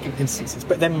specific instances.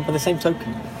 But then, by the same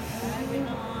token,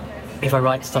 if I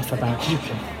write stuff about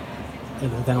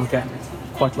UKIP, then I'll get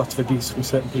quite a lot of abuse from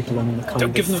certain people on the kind Don't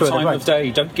of give them the time right. of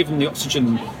day. Don't give them the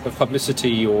oxygen of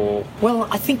publicity, or... Well,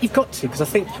 I think you've got to, because I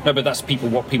think... No, but that's what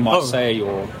people might say,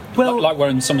 or... Well, like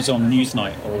when someone's on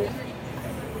Newsnight, or...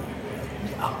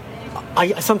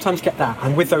 I sometimes get that,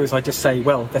 and with those I just say,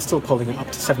 well, they're still polling at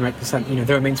up to 7 or 8%.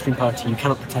 They're a mainstream party, you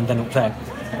cannot pretend they're not there.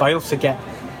 But I also get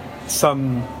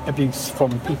some abuse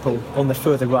from people on the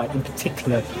further right, in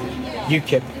particular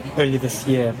UKIP earlier this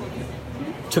year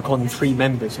took on 3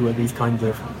 members who are these kind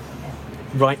of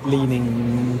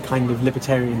right-leaning, kind of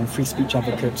libertarian free speech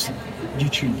advocates,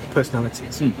 YouTube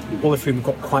personalities, all of whom have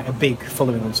got quite a big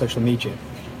following on social media.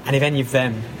 And if any of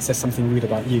them says something rude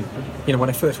about you, when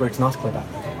I first wrote an article about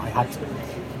it, I had,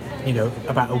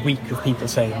 about a week of people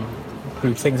saying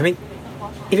rude things. I mean,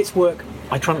 if it's work,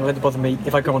 I try not to let it bother me.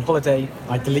 If I go on holiday,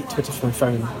 I delete Twitter from my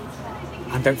phone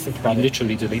and don't think about it.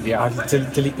 Literally delete the app. I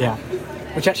delete the app,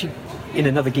 which actually, in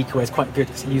another geeky way, is quite good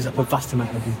because it uses up a vast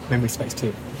amount of memory space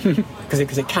too,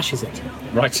 because it caches it.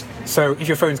 Right. So if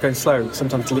your phone's going slow,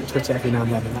 sometimes delete Twitter every now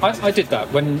and then. I did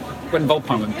that when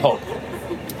Volpine went pop,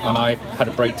 and I had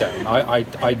a breakdown.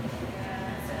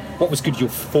 What was good? You're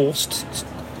forced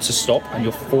to stop, and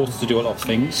you're forced to do a lot of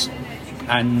things,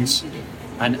 and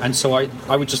so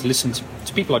I would just listen to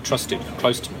people I trusted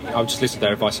close to me. I would just listen to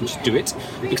their advice and just do it,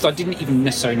 because I didn't even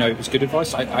necessarily know it was good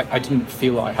advice. I didn't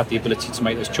feel like I had the ability to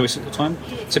make those choices at the time.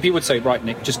 So people would say, right,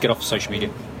 Nick, just get off of social media,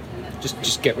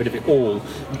 just get rid of it all,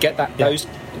 get that those,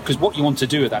 because what you want to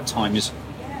do at that time is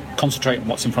concentrate on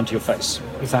what's in front of your face.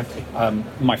 Exactly.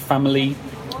 My family,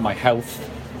 my health,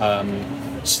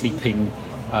 sleeping,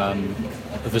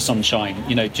 the sunshine,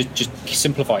 just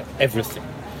simplify everything.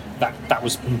 That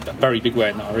was a very big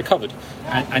way that I recovered.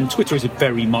 And Twitter is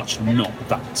very much not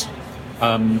that.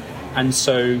 And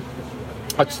so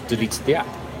I just deleted the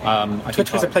app.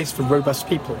 Twitter is a place for robust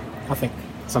people, I think,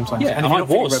 sometimes. Yeah, and I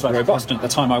was robust at the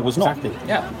time. I was not. Exactly.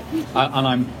 Yeah. And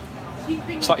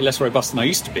I'm slightly less robust than I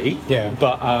used to be. Yeah.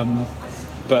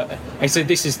 But I say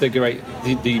this is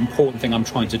the important thing I'm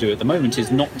trying to do at the moment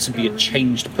is not to be a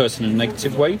changed person in a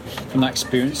negative way from that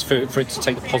experience, for it to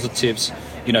take the positives,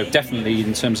 definitely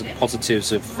in terms of the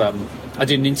positives of, I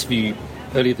did an interview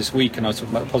earlier this week and I was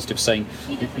talking about the positives, saying,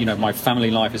 my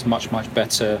family life is much, much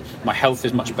better, my health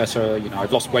is much better,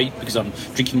 I've lost weight because I'm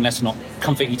drinking less and not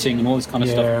comfort eating and all this kind of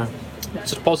stuff.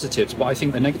 Sort of positives, but I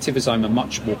think the negative is I'm a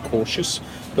much more cautious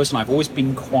person. I've always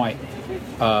been quite...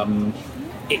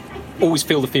 always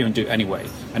feel the fear and do it anyway,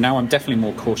 and now I'm definitely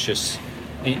more cautious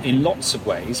in lots of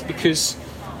ways, because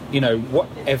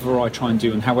whatever I try and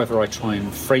do and however I try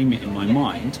and frame it in my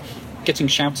mind, getting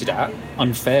shouted at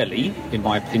unfairly, in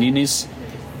my opinion, is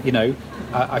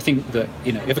I think that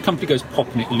if a company goes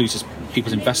pop and it loses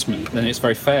people's investment, then it's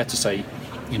very fair to say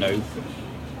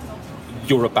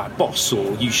you're a bad boss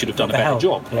or you should have done a better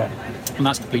job, and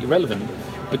that's completely irrelevant.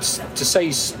 But to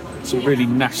say some really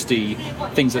nasty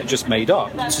things that are just made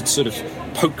up, to sort of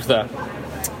poke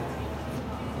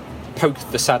poke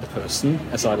the sad person,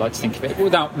 as I like to think of it,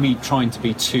 without me trying to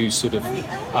be too sort of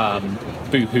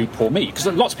boo-hoo, poor me, because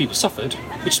lots of people suffered,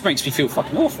 which just makes me feel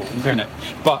fucking awful, you know.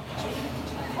 But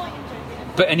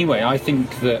anyway, I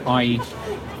think that I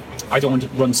don't want to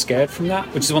run scared from that,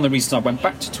 which is one of the reasons I went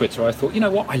back to Twitter. I thought, you know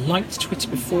what, I liked Twitter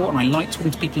before, and I liked talking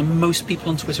to people, and most people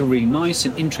on Twitter are really nice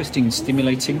and interesting and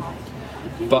stimulating.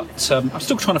 But I'm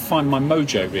still trying to find my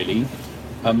mojo, really.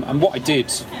 And what I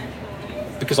did,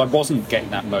 because I wasn't getting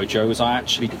that mojo, was I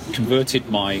actually converted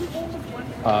my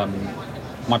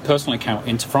my personal account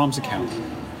into Fram's account.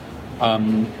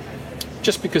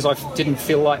 Just because I didn't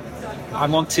feel like I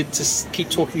wanted to keep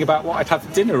talking about what I'd had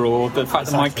for dinner or the fact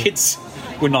that my kids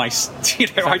were nice. You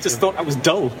know, I just thought that was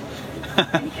dull.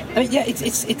 I mean, yeah,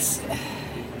 it's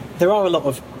there are a lot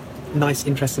of nice,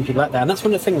 interesting people out there, and that's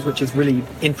one of the things which is really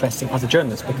interesting as a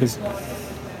journalist, because,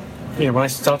 you know, when I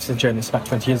started as a journalist about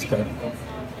 20 years ago,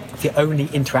 the only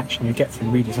interaction you get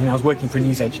from readers, I mean, I was working for a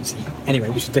news agency anyway,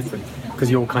 which is different,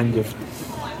 because you're kind of,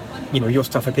 you know, your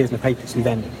stuff appears in the papers, you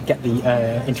then get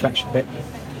the interaction bit.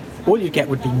 All you get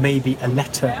would be maybe a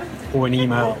letter or an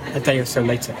email a day or so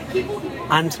later.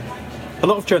 And a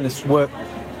lot of journalists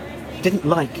didn't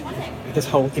like this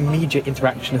whole immediate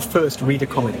interaction of first reader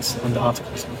comments under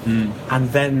articles and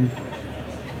then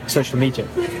social media.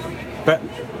 But,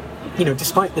 you know,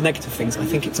 despite the negative things, I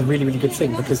think it's a really, really good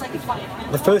thing, because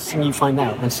the first thing you find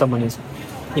out when someone is,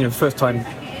 you know, the first time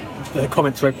the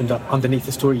comments are opened up underneath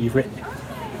the story you've written,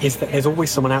 is that there's always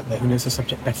someone out there who knows the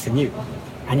subject better than you.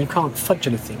 And you can't fudge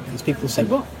anything, because people say,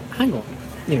 well, hang on,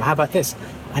 you know, how about this?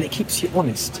 And it keeps you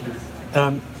honest.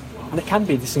 And it can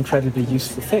be this incredibly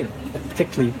useful thing,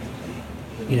 particularly,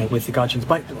 you know, with the Guardian's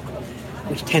bike blog,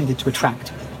 which tended to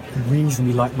attract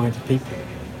reasonably like-minded people.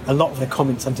 A lot of the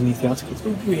comments underneath the articles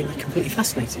were really completely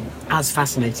fascinating as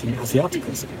the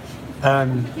articles.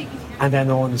 And then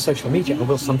on social media, I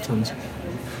will sometimes,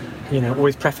 you know,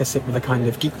 always preface it with a kind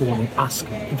of geek warning, ask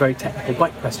very technical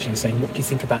bike questions, saying, what do you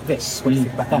think about this? What do you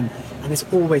think about that? And there's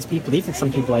always people, even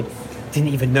some people I didn't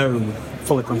even know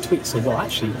followed my tweets, say, well,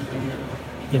 actually,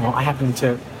 you know, I happen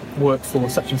to work for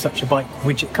such and such a bike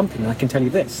widget company, and I can tell you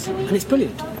this. And it's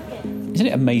brilliant. Isn't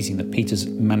it amazing that Peter's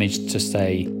managed to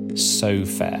stay so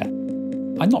fair?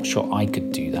 I'm not sure I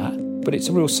could do that, but it's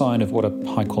a real sign of what a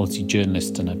high-quality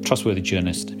journalist and a trustworthy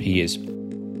journalist he is.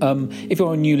 If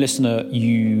you're a new listener,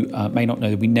 you may not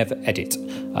know that we never edit.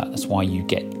 That's why you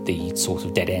get the sort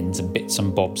of dead ends and bits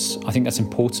and bobs. I think that's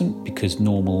important, because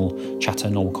normal chatter,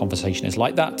 normal conversation is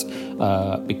like that,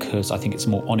 because I think it's a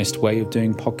more honest way of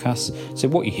doing podcasts. So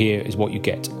what you hear is what you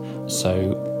get.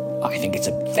 So I think it's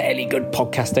a fairly good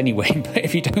podcast anyway, but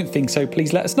if you don't think so,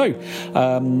 please let us know.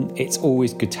 It's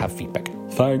always good to have feedback.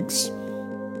 Thanks.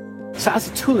 So as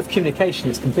a tool of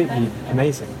communication, it's completely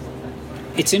amazing.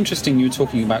 It's interesting you were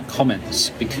talking about comments,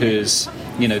 because,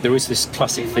 you know, there is this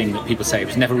classic thing that people say,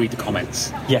 never read the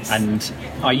comments. Yes. And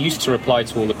I used to reply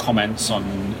to all the comments on,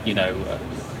 you know,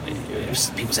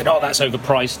 people said, oh, that's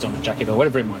overpriced on a jacket or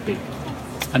whatever it might be.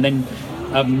 And then,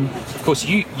 of course,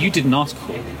 you did an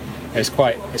article. It's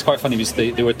quite funny, because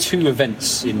there were two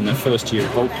events in the first year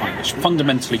of Volpine which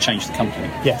fundamentally changed the company.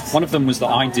 Yes. One of them was that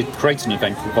I did create an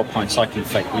event called Volpine Cycling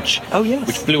Fate, which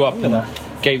blew up and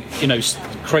gave, you know,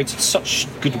 created such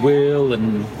goodwill,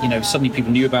 and, you know, suddenly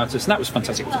people knew about us, and that was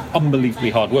fantastic. It was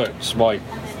unbelievably hard work, which is why,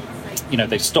 you know,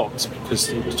 they stopped, because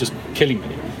it was just killing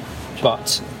me.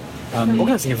 But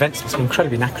organising events must be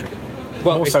incredibly knackering.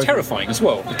 Well, it's terrifying as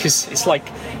well, because it's like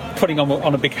putting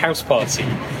on a big house party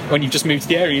when you've just moved to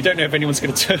the area. You don't know if anyone's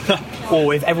going to turn up,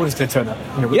 or if everyone's going to turn up.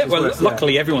 You know, yeah, well,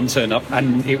 luckily everyone turned up,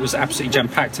 and it was absolutely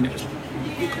jam-packed, and it was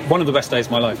one of the best days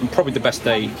of my life, and probably the best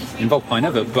day in Volpine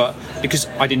ever. But because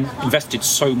I'd invested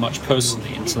so much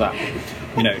personally into that,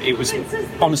 you know, it was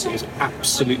honestly, it was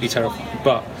absolutely terrifying,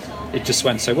 but it just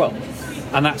went so well.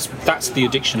 And that's the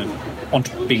addiction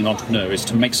of being an entrepreneur, is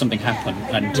to make something happen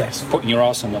and putting your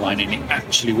arse on the line and it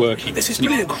actually working. This is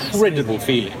an incredible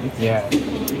feeling. Yeah,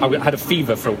 I had a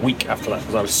fever for a week after that,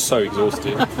 because I was so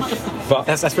exhausted. But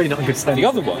that's really not a good sign. The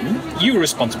other one you were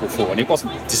responsible for, and it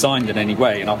wasn't designed in any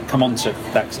way, and I'll come on to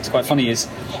that, because it's quite funny, is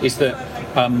that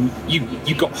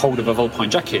you got hold of a Volpine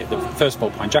jacket, the first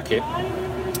Volpine jacket,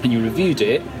 and you reviewed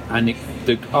it, and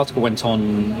the article went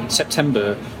on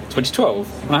September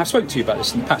 2012, and I have spoken to you about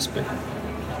this in the past, but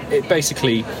it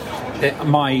basically,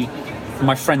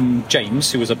 my friend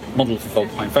James, who was a model for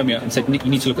Volpine, phoned me up and said, Nick,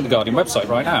 you need to look at the Guardian website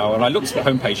right now. And I looked at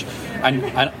the homepage, and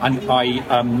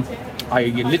I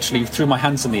literally threw my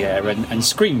hands in the air and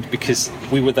screamed, because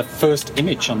we were the first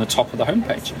image on the top of the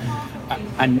homepage.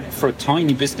 And for a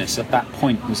tiny business at that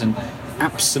point, it was an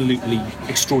absolutely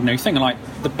extraordinary thing. And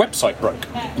the website broke.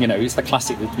 You know, it's the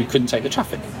classic that we couldn't take the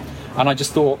traffic. And I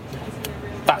just thought,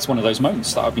 that's one of those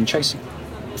moments that I've been chasing.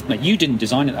 Now, you didn't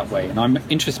design it that way, and I'm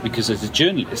interested because as a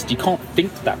journalist, you can't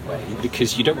think that way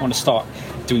because you don't want to start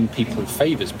doing people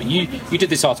favours. But you did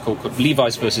this article called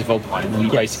Levi's versus Volpine, and you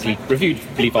basically reviewed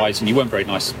Levi's, and you weren't very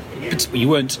nice.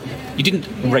 You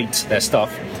didn't rate their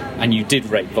stuff, and you did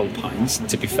rate Volpine's,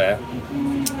 to be fair.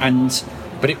 What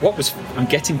I'm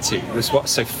getting to was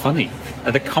what's so funny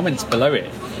are the comments below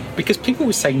it, because people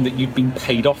were saying that you'd been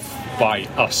paid off by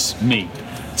me,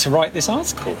 to write this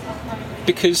article,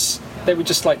 because they were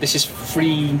just like, this is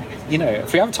free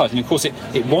advertising. Of course,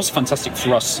 it was fantastic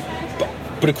for us,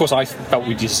 but of course I felt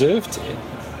we deserved it.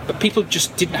 But people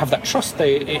just didn't have that trust.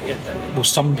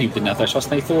 Some people didn't have that trust.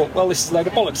 They thought, well, this is a load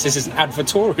of bollocks. This is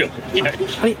advertorial.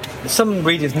 I mean, some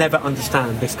readers never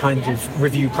understand this kind of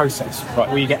review process, right?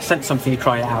 Where you get sent something, you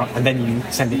try it out, and then you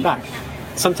send it back.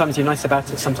 Sometimes you're nice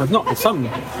about it, sometimes not. And some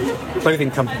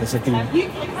clothing companies have been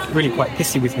really quite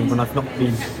pissy with me when I've not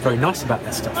been very nice about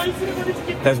their stuff.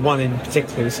 There's one in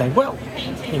particular who's saying, well,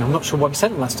 I'm not sure why we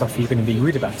sent all that stuff, you're going to be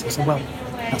rude about it. I said, well,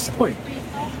 that's the point.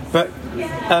 But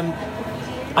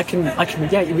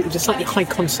it was a slightly high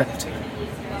concept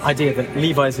idea that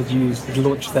Levi's had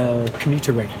launched their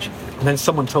commuter range, and then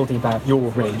someone told me about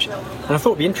your range, and I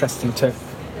thought it'd be interesting to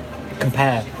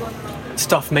compare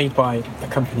stuff made by a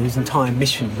company whose entire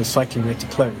mission was cycling-related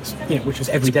clothes, which was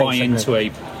every day. To buy into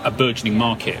a burgeoning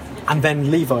market. And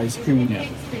then Levi's, who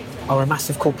are a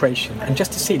massive corporation, and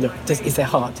just to see, look, is there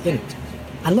heart in it?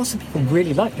 And lots of people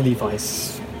really like the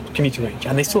Levi's commuter range,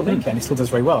 and they still make it, and it still does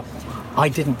very well. I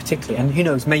didn't particularly, and who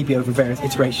knows, maybe over various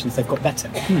iterations they've got better.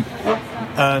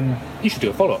 You should do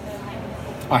a follow-up.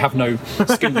 I have no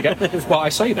skin to get. Well, I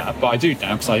say that, but I do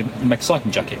now because I make a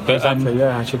cycling jacket. But, exactly,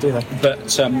 I should do that.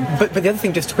 But the other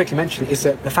thing, just to quickly mention, is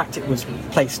that the fact it was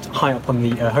placed high up on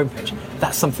the homepage,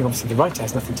 that's something obviously the writer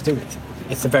has nothing to do with.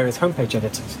 It's the various homepage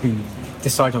editors who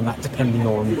decide on that depending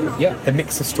on the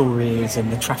mix of stories and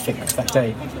the traffic that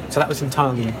day. So that was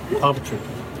entirely arbitrary.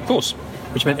 Of course.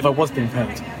 Which meant if I was being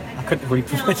paid, I couldn't really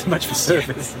provide much for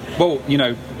service. Well,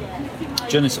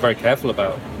 journalists are very careful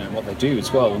about what they do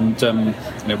as well, and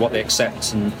what they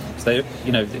accept, and they,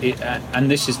 and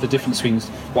this is the difference between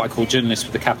what I call journalists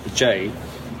with a capital J.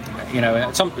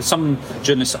 Some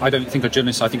journalists I don't think are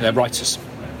journalists. I think they're writers,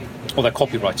 or they're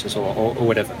copywriters, or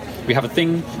whatever. We have a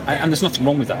thing, and there's nothing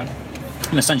wrong with that.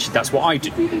 And essentially, that's what I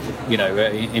do.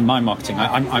 In my marketing,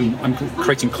 I'm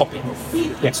creating copy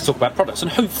to talk about products,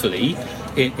 and hopefully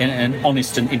in an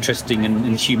honest and interesting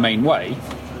and humane way.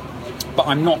 But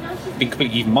I'm not being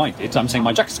completely even-minded. I'm saying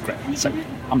my jacket's correct. So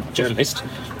I'm not a journalist.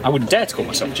 I wouldn't dare to call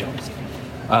myself a journalist.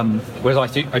 Whereas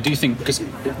I do think, because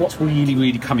what's really,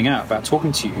 really coming out about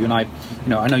talking to you, and I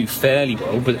know you fairly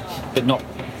well, but not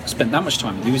spent that much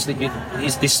time with you,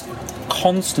 is this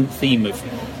constant theme of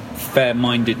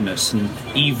fair-mindedness and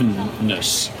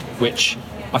evenness, which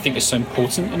I think is so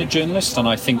important in a journalist, and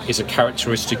I think is a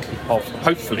characteristic of,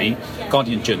 hopefully,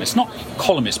 Guardian journalists. Not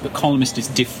columnists, but columnist is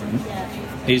different.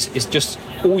 Is just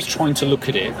always trying to look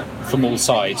at it from all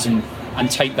sides and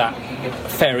take that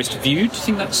fairest view. Do you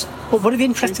think that's... Well, one of the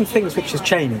interesting things which has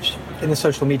changed in the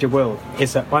social media world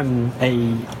is that I'm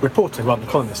a reporter rather than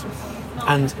a columnist.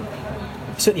 And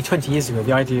certainly 20 years ago,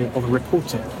 the idea of a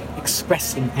reporter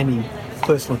expressing any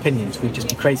personal opinions would just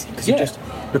be crazy, because you just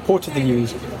reported the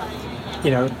news.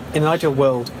 In an ideal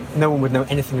world, no one would know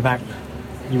anything about you.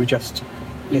 You were just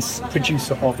this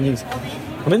producer of news.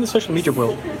 And in the social media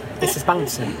world, it's this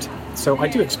balancing act. So I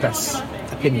do express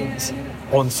opinions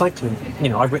on cycling.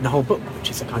 I've written a whole book, which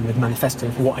is a kind of manifesto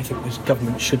for what I think the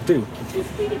government should do.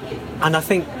 And I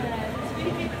think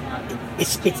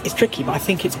it's tricky, but I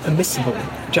think it's permissible,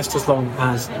 just as long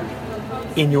as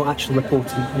in your actual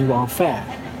reporting you are fair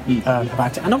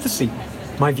about it. And obviously,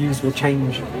 my views will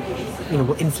change,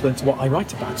 will influence what I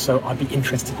write about. So I'd be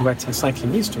interested in writing a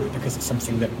cycling news story because it's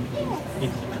something that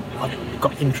I've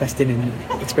got interest in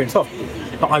and experience of.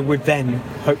 But I would then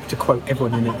hope to quote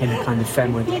everyone in a kind of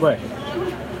fair-minded way.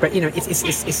 But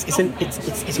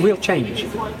it's real change.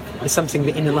 It's something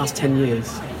that in the last 10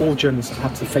 years all journalists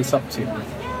have had to face up to.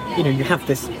 You have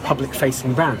this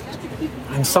public-facing brand,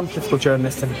 and some political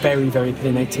journalists are very, very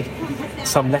opinionated,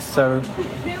 some less so.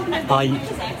 I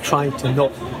try to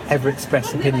not ever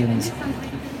express opinions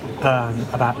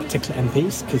about particular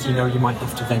MPs, because you might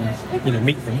have to then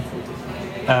meet them.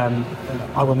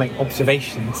 I will make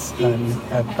observations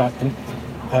about them.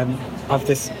 I have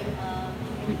this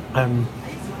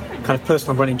kind of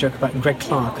personal running joke about Greg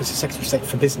Clark as the Secretary of State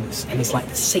for Business, and he's like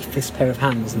the safest pair of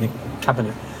hands in the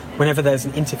cabinet. Whenever there's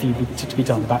an interview to be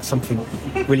done about something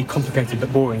really complicated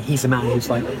but boring, he's the man who's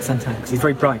like sent out, because he's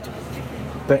very bright.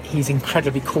 but he's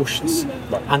incredibly cautious.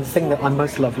 And the thing that I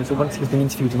most love is that once he was being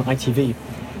interviewed on ITV,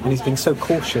 and he's being so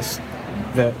cautious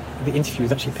that the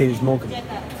interviewers, actually Piers Morgan,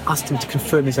 asked him to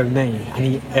confirm his own name, and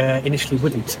he initially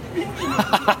wouldn't.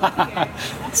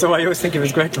 So I always think of him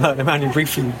as great about the man who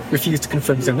briefly refused to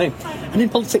confirm his own name. And in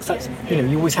politics, that's,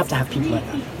 you always have to have people like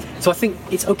that. So I think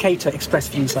it's okay to express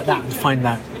views like that and find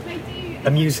that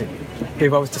amusing. But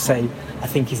if I was to say, I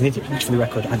think he's an idiot, which for the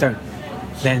record I don't,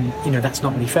 then, that's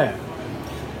not really fair.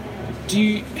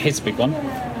 Here's a big one.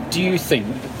 Do you think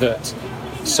that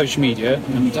social media,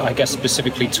 and I guess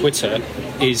specifically Twitter,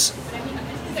 is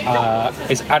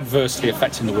adversely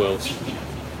affecting the world?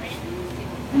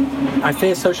 I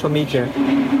fear social media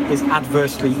is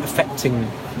adversely affecting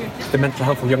the mental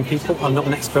health of young people. I'm not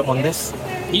an expert on this.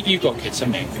 You've got kids,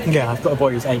 haven't you? Yeah, I've got a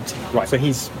boy who's 8. Right. So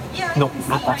he's not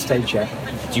at that stage yet.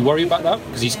 Do you worry about that?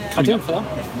 Because he's coming up for that?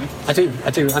 I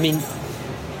do. I mean,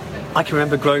 I can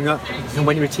remember growing up, and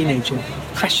when you're a teenager,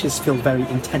 pressures feel very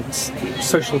intense.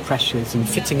 Social pressures and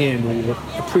fitting in or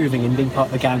approving and being part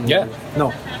of the gang. Yeah. Or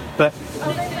not. But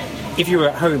if you were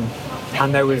at home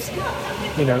and there was,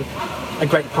 a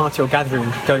great party or gathering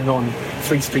going on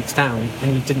 3 streets down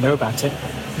and you didn't know about it,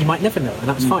 you might never know, and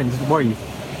that's fine, it doesn't worry you.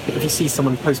 But if you see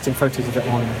someone posting photos of it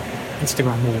on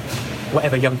Instagram or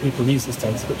whatever young people use these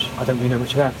days, which I don't really know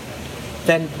much about,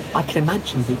 then I can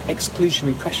imagine the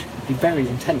exclusionary pressure would be very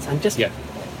intense. And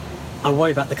I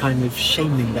worry about the kind of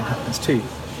shaming that happens too.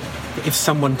 If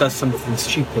someone does something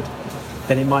stupid,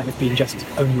 then it might have been just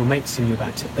only your mates who knew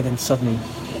about it, but then suddenly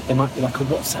there might be like a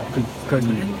WhatsApp group going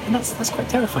on, and that's quite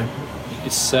terrifying.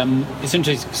 It's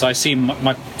interesting because I see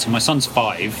my son's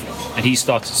 5 and he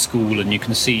started school, and you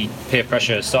can see peer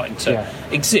pressure starting to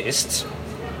exist,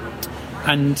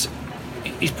 and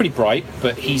he's pretty bright,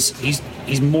 but he's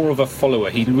more of a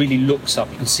follower. He really looks up.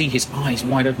 You can see his eyes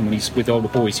wide open when he's with older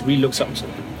boys. He really looks up to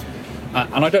them.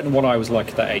 And I don't know what I was like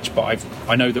at that age, but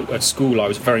I know that at school I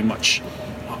was very much...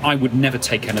 I would never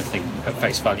take anything at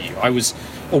face value. I was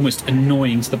almost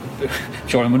annoying to the...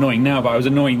 Sure, I'm annoying now, but I was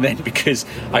annoying then because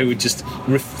I would just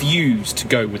refuse to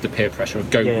go with the peer pressure or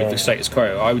go with the status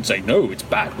quo. I would say, no, it's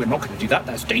bad. We're not going to do that.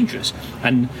 That's dangerous.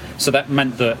 And so that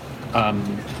meant that I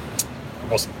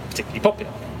wasn't particularly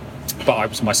popular. But I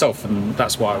was myself, and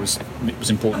that's why it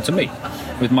was important to me.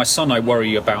 With my son, I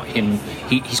worry about him.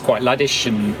 He's quite laddish,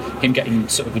 and him getting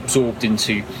sort of absorbed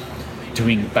into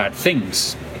doing bad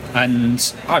things.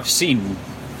 And I've seen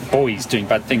boys doing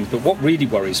bad things, but what really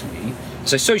worries me,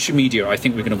 so social media, I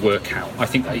think we're going to work out. I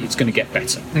think it's going to get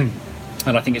better.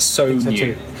 And I think it's so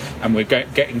new, and we're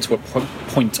getting to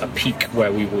a peak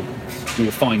where we will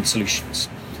find solutions.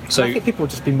 So I think people will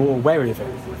just be more wary of it,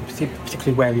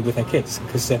 particularly wary with their kids,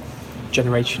 because the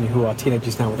generation who are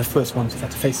teenagers now are the first ones who've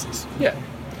had to face this. Yeah,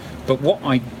 but what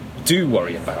I do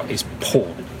worry about is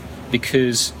porn,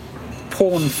 because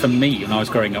porn for me when I was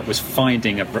growing up was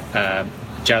finding a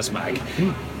jazz mag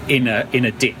in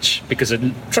a ditch because a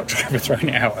truck driver thrown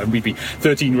it out, and we'd be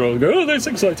 13-year-old go, oh, that's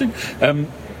exciting.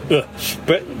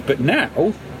 But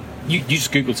now you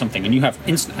just Google something and you have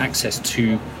instant access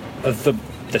to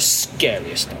the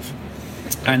scariest stuff,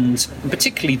 and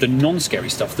particularly the non-scary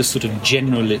stuff. The sort of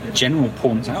general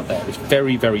porn that's out there is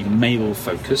very, very male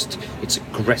focused. It's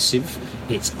aggressive,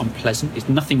 it's unpleasant, there's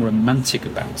nothing romantic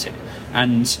about it.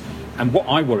 And what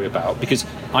I worry about, because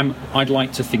I'd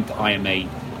like to think that I am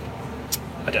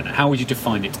I don't know, how would you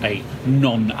define it? A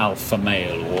non-alpha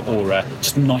male, or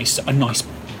just a nice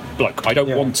bloke. I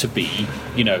don't want to be,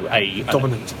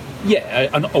 dominant.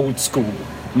 An old school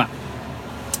man.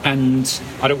 And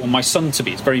I don't want my son to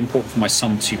be. It's very important for my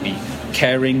son to be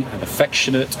caring and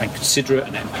affectionate and considerate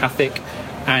and empathic.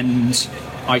 And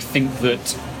I think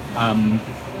that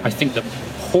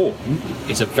porn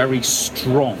is a very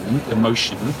strong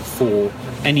emotion for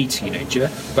any teenager,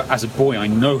 but as a boy I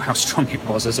know how strong it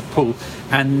was as a pull,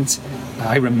 and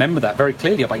I remember that very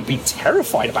clearly. I'd be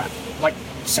terrified about it. Like,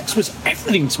 sex was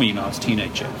everything to me when I was a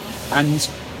teenager, and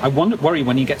I worry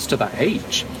when he gets to that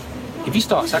age, if he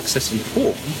starts accessing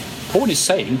porn is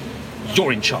saying,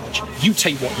 you're in charge, you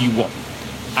take what you want,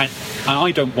 and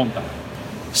I don't want that.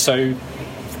 So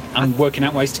I'm working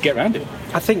out ways to get around it.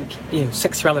 I think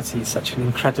sexuality is such an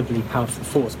incredibly powerful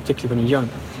force, particularly when you're young.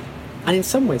 And in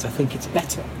some ways, I think it's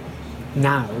better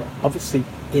now. Obviously,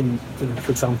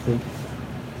 for example,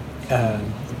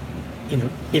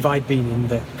 if I'd been in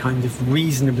the kind of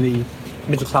reasonably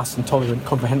middle class and tolerant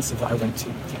comprehensive that I went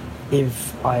to,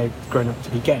 if I'd grown up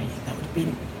to be gay, that would have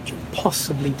been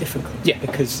possibly difficult. Yeah.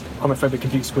 Because homophobic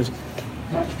abuse was,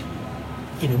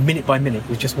 minute by minute, it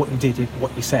was just what you did,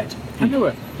 what you said. And there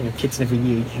were, kids in every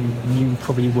year who knew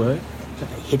probably were, but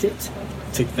they hid it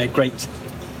to their great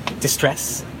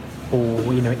distress.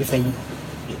 or if they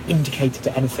indicated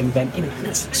anything, then and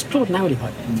it's extraordinarily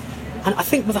high. And I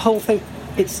think with the whole thing,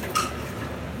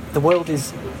 the world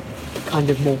is kind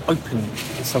of more open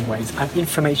in some ways, and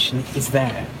information is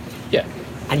there. Yeah.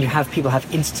 And people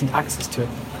have instant access to it,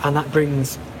 and that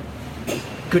brings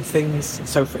good things.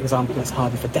 So, for example, it's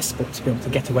harder for despots to be able to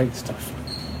get away with stuff.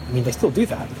 I mean, they still do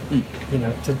that.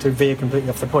 To veer completely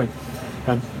off the point.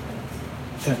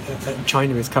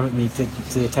 China is currently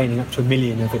detaining up to 1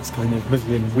 million of its kind of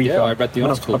Muslim Uyghur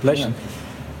population.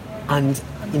 Yeah. And,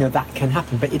 that can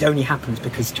happen, but it only happens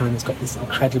because China's got this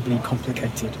incredibly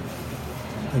complicated,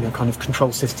 kind of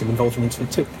control system involving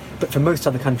internet too. But for most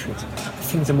other countries,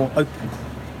 things are more open,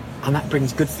 and that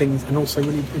brings good things and also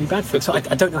really, really bad things. So I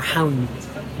don't know how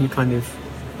you kind of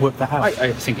work that out.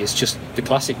 I think it's just the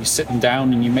classic. You sit them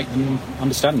down and you make them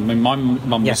understand. I mean, my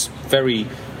mum was very...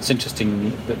 It's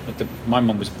interesting that my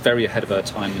mum was very ahead of her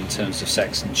time in terms of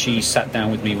sex, and she sat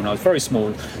down with me when I was very small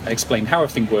and explained how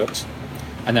everything worked.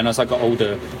 And then as I got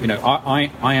older, I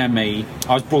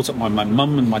was brought up by my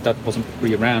mum, and my dad wasn't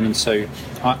really around, and so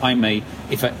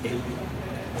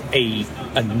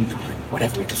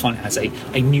whatever we define it as,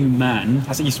 a new man,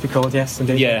 as it used to be called, yes,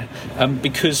 indeed. Yeah,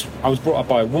 because I was brought up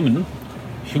by a woman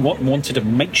who wanted to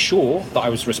make sure that I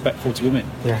was respectful to women,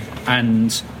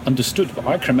 and understood. But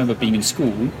I can remember being in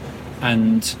school,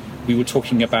 and we were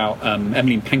talking about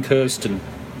Emmeline Pankhurst and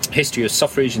history of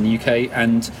suffrage in the UK,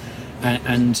 and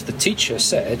the teacher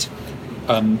said,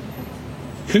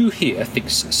 "Who here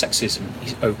thinks sexism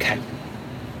is okay?"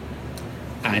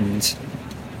 And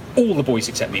all the boys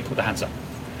except me put their hands up,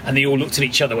 and they all looked at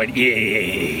each other, went,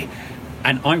 "Yeah,"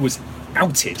 and I was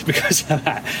outed because of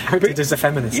that. Outed as a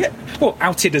feminist. Yeah. Well,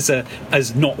 outed as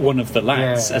not one of the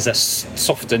lads, as a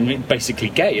soft and basically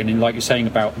gay. And like you're saying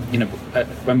about,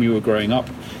 when we were growing up,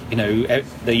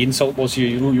 the insult was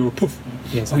you're a puff.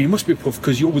 Yes. Oh, you must be a puff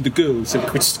because you're with the girls,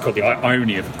 which is called the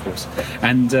irony of course.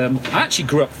 And I actually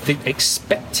grew up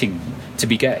expecting to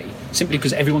be gay, simply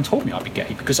because everyone told me I'd be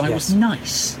gay because I was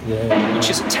nice, which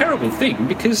is a terrible thing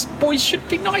because boys should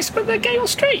be nice whether they're gay or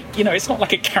straight. It's not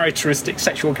like a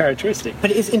sexual characteristic.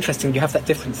 But it is interesting you have that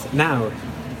difference now.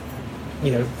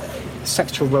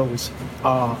 Sexual roles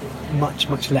are much,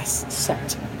 much less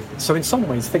set. So in some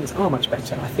ways things are much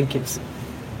better. I think it's,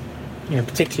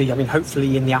 particularly,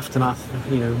 hopefully in the aftermath of,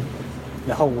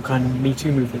 the whole kind of Me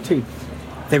Too movement too,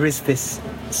 there is this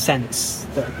sense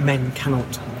that men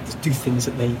cannot do things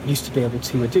that they used to be able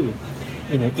to do,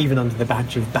 even under the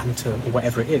badge of banter or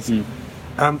whatever it is.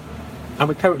 And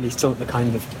we're currently still at the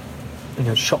kind of,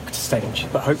 shocked stage,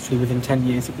 but hopefully within 10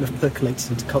 years it percolates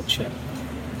into culture.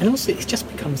 And also it just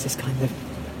becomes this kind of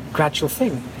gradual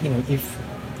thing. If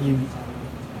you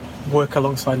work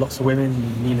alongside lots of women,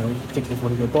 particularly if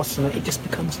one of your bosses, and it just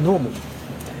becomes normal.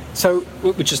 So,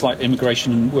 which is like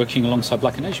immigration and working alongside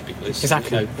Black and Asian people.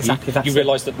 Exactly. You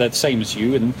realise that they're the same as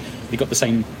you, and you've got the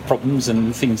same problems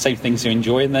and same things you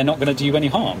enjoy, and they're not going to do you any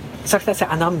harm. Exactly, that's it.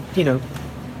 And I'm,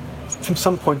 from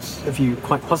some points of view,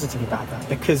 quite positive about that,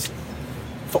 because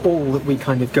for all that we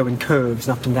kind of go in curves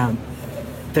and up and down,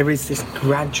 there is this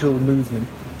gradual movement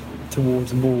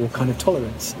towards more kind of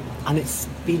tolerance. And it's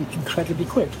been incredibly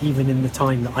quick, even in the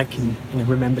time that I can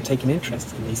remember taking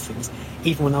interest in these things.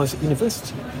 Even when I was at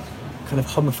university, kind of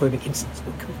homophobic incidents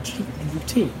were completely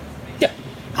routine. Yeah.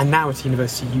 And now at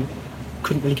university, you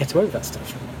couldn't really get away with that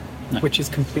stuff, which is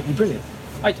completely brilliant.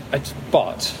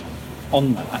 But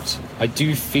on that, I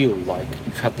do feel like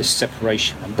you've had this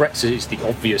separation, and Brexit is the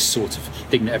obvious sort of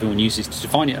thing that everyone uses to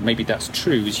define it, and maybe that's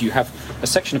true, is you have a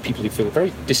section of people who feel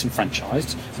very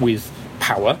disenfranchised with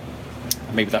power.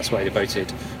 Maybe that's why they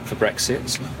voted for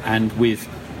Brexit, and with,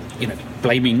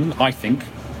 blaming, I think,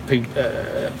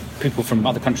 people from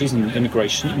other countries and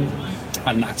immigration,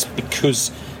 and that's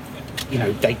because,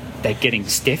 they're getting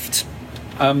stiffed.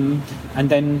 And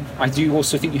then I do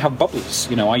also think you have bubbles.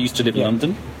 I used to live in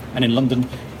London, and in London,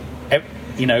 I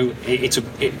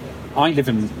live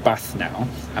in Bath now,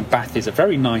 and Bath is a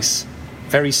very nice,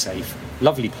 very safe,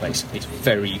 lovely place. It's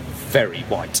very, very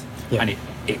white, and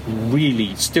it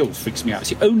really still freaks me out.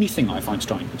 It's the only thing I find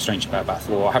strange about Bath,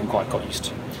 or I haven't quite got used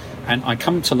to. And I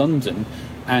come to London,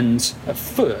 and at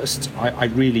first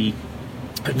I'm really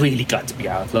glad to be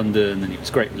out of London, and it was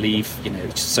a great relief.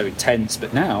 It's just so intense.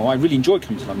 But now I really enjoy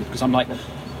coming to London because I'm like,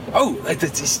 oh,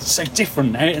 it's so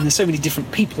different, and there's so many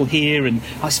different people here, and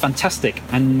it's fantastic.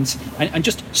 And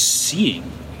just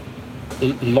seeing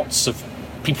lots of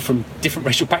people from different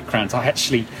racial backgrounds, I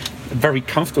actually am very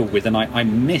comfortable with, and I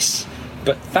miss.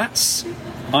 But that's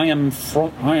I am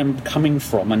coming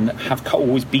from, and have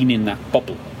always been in that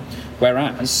bubble.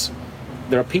 Whereas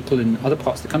there are people in other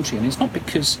parts of the country, and it's not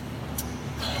because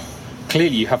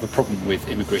clearly you have a problem with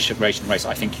immigration, race.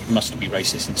 I think you must be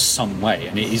racist in some way,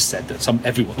 and it is said that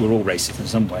we're all racist in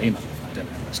some way. I don't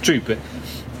know if that's true,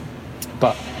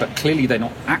 but clearly they're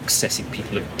not accessing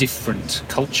people of different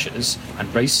cultures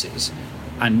and races,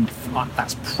 and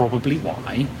that's probably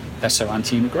why they're so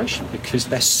anti-immigration, because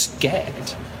they're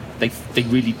scared. They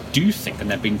really do think,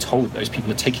 and they're being told that those people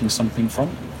are taking something from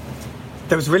them.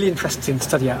 There was a really interesting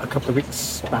study out a couple of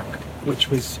weeks back, which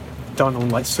was done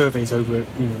on surveys over,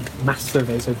 mass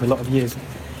surveys over a lot of years,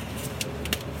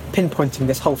 pinpointing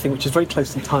this whole thing, which is very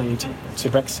closely tied to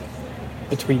Brexit,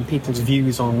 between people's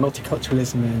views on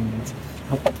multiculturalism and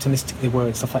how optimistic they were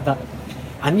and stuff like that.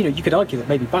 And you could argue that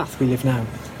maybe Bath, we live now,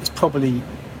 is probably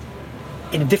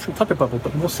in a different type of bubble,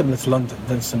 but more similar to London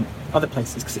than some other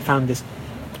places, because it found this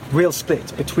real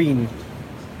split between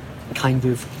kind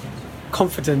of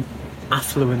confident,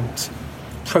 affluent,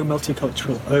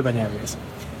 pro-multicultural urban areas,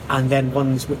 and then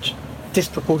ones which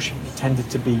disproportionately tended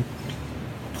to be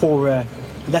poorer,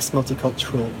 less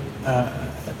multicultural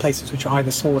places, which are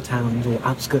either smaller towns or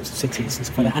outskirts of cities and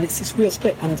stuff like that. And it's this real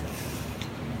split, and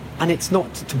it's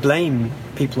not to blame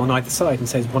people on either side and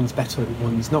say one's better or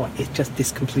one's not. It's just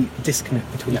this complete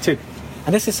disconnect between the two.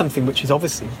 And this is something which is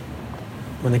obviously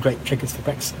one of the great triggers for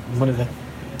Brexit. And one of the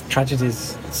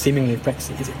tragedies, seemingly, of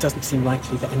Brexit is it doesn't seem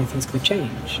likely that anything's going to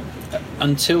change.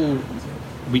 Until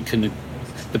we can...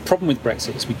 The problem with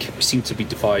Brexit is we seem to be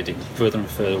dividing further and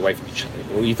further away from each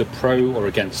other, or either pro or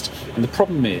against. And the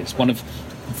problem is,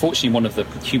 unfortunately, one of the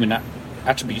human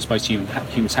attributes most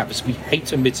humans have is we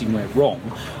hate admitting we're wrong,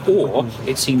 or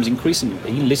it seems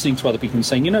increasingly listening to other people and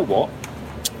saying, you know what,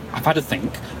 I've had a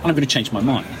think and I'm going to change my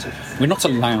mind. We're not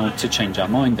allowed to change our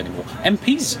mind anymore.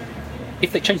 MPs,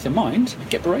 if they change their mind,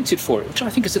 get berated for it, which I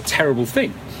think is a terrible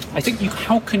thing. I think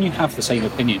how can you have the same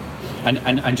opinion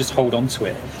and just hold on to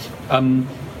it?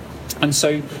 And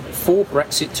so for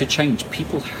Brexit to change,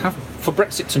 for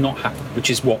Brexit to not happen, which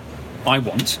is what I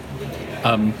want,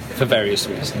 for various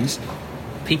reasons,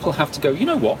 people have to go, you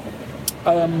know what,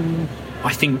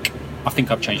 I think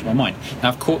I've changed my mind. Now,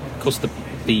 of course,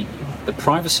 the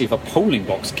privacy of a polling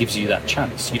box gives you that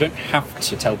chance. You don't have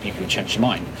to tell people to change your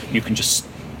mind. You can just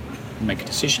make a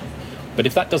decision. But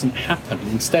if that doesn't happen,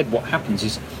 instead what happens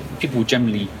is people will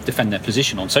generally defend their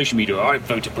position on social media. I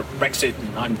voted for Brexit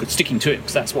and I'm sticking to it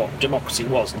because that's what democracy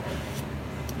was. And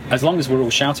as long as we're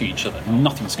all shouting at each other,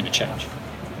 nothing's going to change.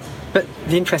 But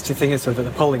the interesting thing is, though, that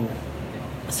the polling,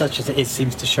 such as it is,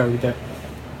 seems to show that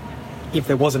if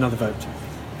there was another vote,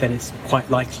 then it's quite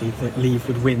likely that Leave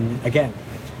would win again.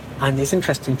 And it's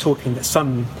interesting talking that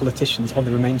some politicians on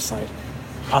the Remain side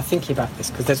are thinking about this,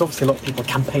 because there's obviously a lot of people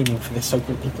campaigning for this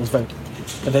so-called people's vote.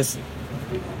 But there's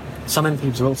some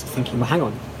MPs are also thinking, well, hang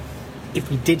on, if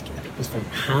we did get a people's vote,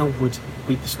 how would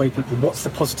we persuade people? What's the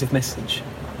positive message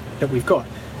that we've got?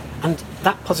 And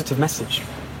that positive message,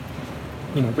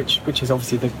 which is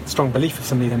obviously the strong belief of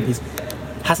some of these MPs,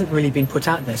 hasn't really been put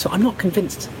out there. So I'm not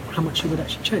convinced how much it would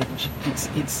actually change.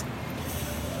 It's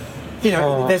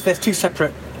there's two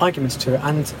separate arguments to it,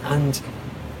 and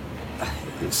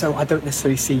so I don't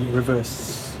necessarily see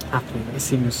reverse happening. It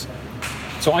seems...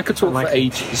 So I could talk for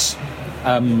ages,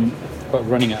 but we're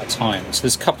running out of time. So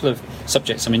there's a couple of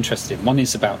subjects I'm interested in. One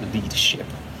is about leadership,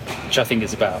 which I think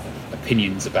is about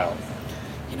opinions about,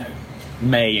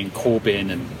 May and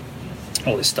Corbyn and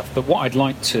all this stuff. But what I'd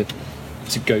like to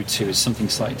go to is something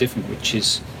slightly different, which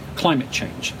is climate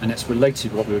change. And it's related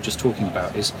to what we were just talking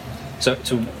about. So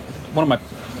one of my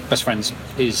best friends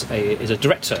is a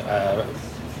director.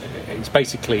 He's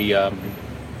basically a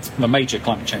major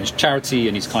climate change charity,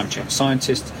 and he's a climate change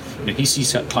scientist. He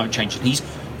sees climate change and he's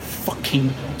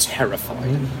fucking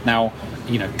terrified. Now,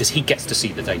 because he gets to see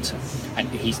the data, and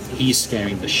he's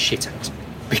scaring the shit out of me.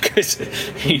 Because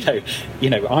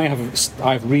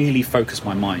I've really focused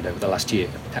my mind over the last year,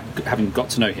 having got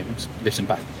to know him, lives in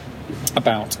Bath,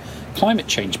 about climate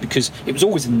change, because it was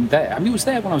always in there. I mean, it was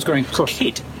there when I was growing up as a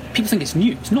kid. People think it's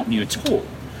new. It's not new at all.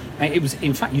 It was,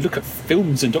 in fact, you look at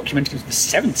films and documentaries of the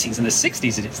 70s and the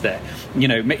 60s, and it's there.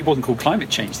 It wasn't called climate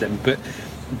change then, but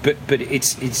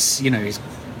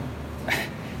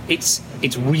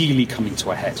it's really coming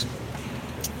to a head.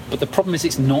 But the problem is,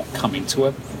 it's not coming to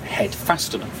a head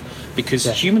fast enough, because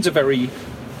humans are very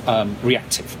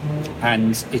reactive,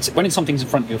 and when something's in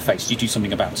front of your face, you do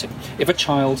something about it. If a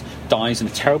child dies in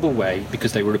a terrible way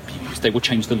because they were abused, they will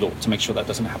change the law to make sure that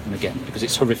doesn't happen again, because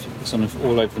it's horrific. It's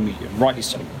all over the media, and rightly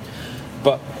so.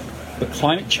 But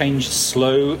climate change is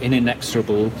slow and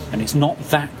inexorable, and it's not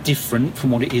that different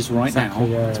from what it is right now.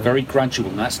 Yeah. It's very gradual,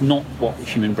 and that's not what the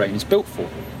human brain is built for.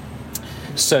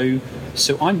 So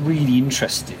I'm really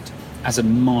interested as a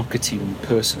marketing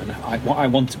person, what I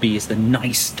want to be is the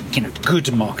nice,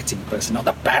 good marketing person, not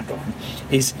the bad one,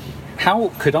 is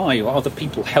how could I or other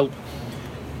people help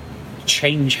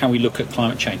change how we look at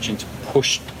climate change and to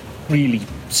push really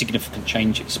significant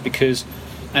changes? Because,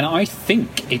 and I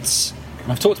think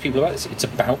and I've talked to people about this, it's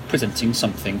about presenting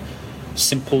something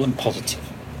simple and positive.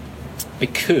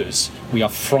 Because we are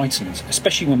frightened,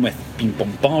 especially when we're being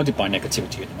bombarded by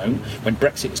negativity at the moment, when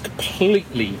Brexit is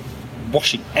completely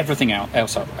washing everything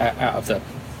else out of the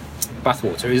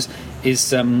bathwater, is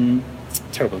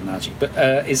terrible analogy, but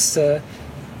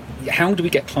how do we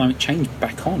get climate change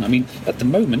back on? I mean, at the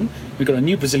moment, we've got a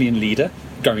new Brazilian leader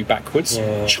going backwards,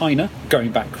 China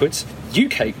going backwards,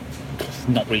 UK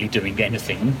not really doing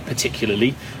anything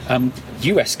particularly,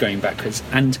 US going backwards,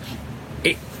 and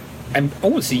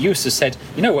obviously the US has said,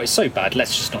 you know what, it's so bad,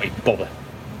 let's just not even bother,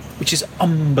 which is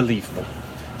unbelievable.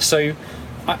 So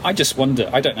I just wonder,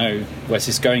 I don't know where this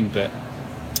is going, but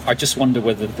I just wonder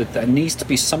whether there needs to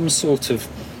be some sort of,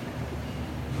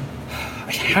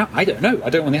 I don't know, I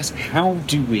don't want to ask, how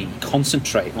do we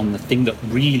concentrate on the thing that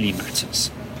really matters?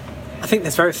 I think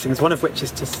there's various things, one of which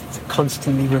is just to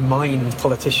constantly remind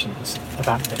politicians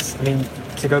about this. I mean,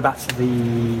 to go back to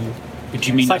the... Do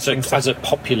you mean as a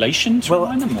population to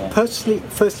remind them?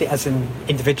 Firstly, as an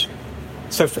individual.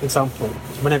 So, for example,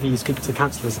 whenever you speak to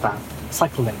councillors about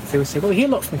cycle lanes, they will say, well, we hear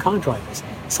a lot from car drivers.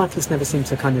 Cyclists never seem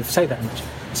to kind of say that much.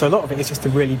 So a lot of it is just the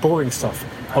really boring stuff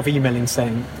of emailing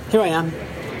saying, here I am.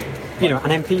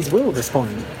 And MPs will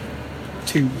respond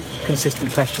to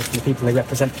consistent pressure from the people they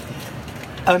represent.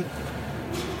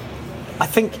 I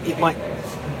think it might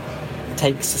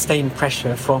take sustained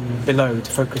pressure from below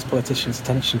to focus politicians'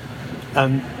 attention.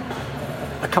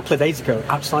 A couple of days ago,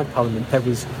 outside Parliament, there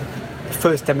was the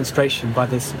first demonstration by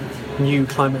this new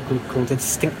climate group called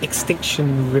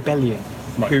Extinction Rebellion,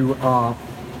 who are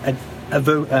an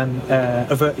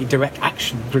overtly direct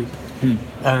action group.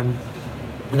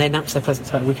 And they announced their presence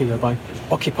about a week ago by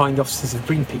occupying the offices of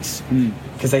Greenpeace,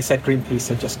 because they said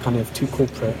Greenpeace are just kind of too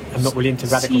corporate and not really into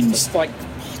radical stuff. Seems like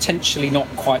potentially not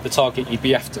quite the target you'd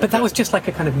be after. But that was just like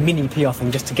a kind of mini PR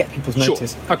thing, just to get people's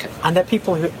notice. Sure. Okay. And there are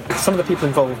people some of the people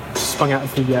involved sprung out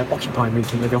of the Occupy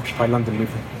movement, the Occupy London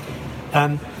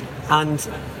movement. And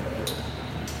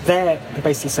they're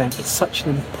basically saying it's such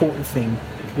an important thing.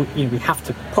 We have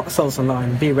to put ourselves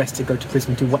online, be arrested, go to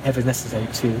prison, do whatever is necessary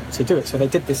to do it. So they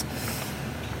did this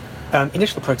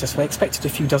initial protest where they expected a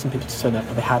few dozen people to turn up,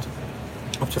 but they had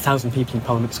up to 1,000 people in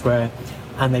Parliament Square,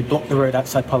 and they blocked the road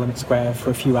outside Parliament Square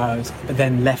for a few hours, but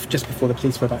then left just before the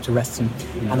police were about to arrest them.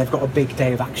 And they've got a big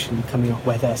day of action coming up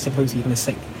where they're supposedly going to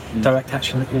seek direct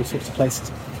action at all sorts of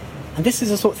places. And this is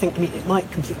the sort of thing, I mean, it might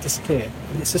completely disappear,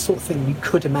 but it's the sort of thing you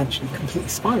could imagine completely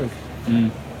spiraling.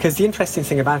 Because the interesting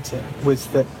thing about it was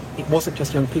that it wasn't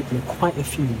just young people, there were quite a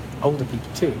few older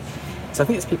people too. So I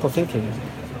think it's people thinking...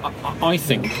 I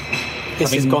think...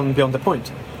 This has gone beyond the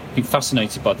point. Been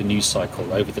fascinated by the news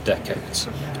cycle over the decades.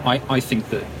 I think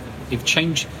that if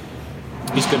change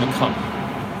is going to come,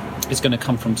 it's going to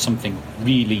come from something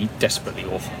really desperately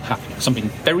awful happening, something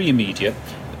very immediate,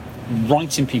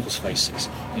 right in people's faces.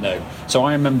 So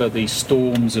I remember the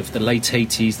storms of the late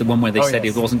 80s, the one where they said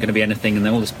it wasn't going to be anything, and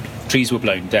then all the trees were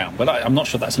blown down. But I'm not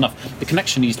sure that's enough. The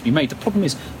connection needs to be made. The problem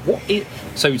is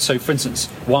so for instance,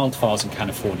 wildfires in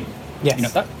California.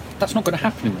 Yes. That's not going to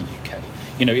happen in the UK.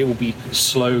 It will be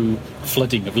slow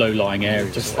flooding of low-lying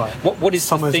areas. Just like what is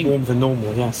summer's the thing? Warmer than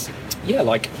normal, yes. Yeah,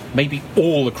 like maybe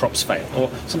all the crops fail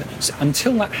or something. So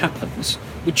until that happens,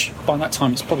 which by that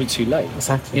time it's probably too late.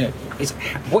 Exactly.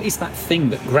 What is that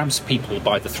thing that grabs people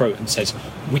by the throat and says,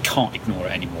 we can't ignore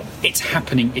it anymore? It's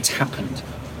happening. It's happened.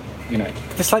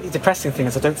 The slightly depressing thing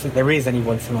is I don't think there is any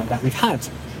one thing like that. We've had,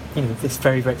 this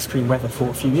very, very extreme weather for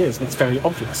a few years, and it's very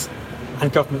obvious.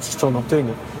 And governments are still not doing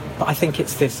it. But I think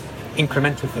it's this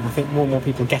incremental thing. I think more and more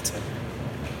people get it.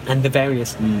 And the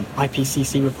various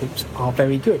IPCC reports are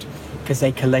very good because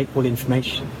they collate all the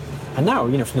information. And now,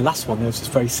 from the last one, there was this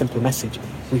very simple message.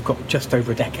 We've got just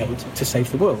over a decade to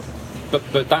save the world.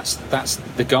 But that's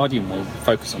the Guardian will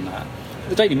focus on that.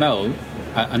 The Daily Mail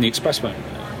and the Express won't.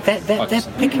 They're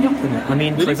picking up on it. I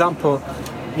mean, really? For example,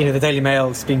 the Daily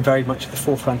Mail's been very much at the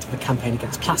forefront of the campaign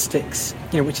against plastics,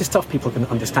 which is stuff people can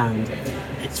understand.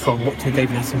 It's from watching the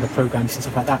David Attenborough programmes and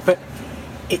stuff like that. But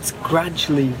it's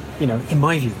gradually, in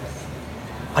my view,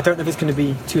 I don't know if it's going to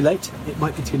be too late. It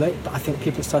might be too late, but I think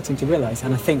people are starting to realise.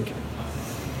 And I think,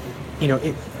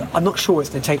 I'm not sure it's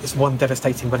going to take this one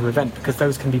devastating weather event because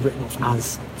those can be written off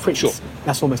as freaks. Sure.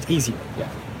 That's almost easier. Yeah.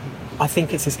 I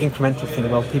think it's this incremental thing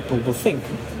where people will think,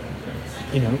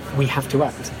 we have to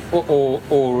act.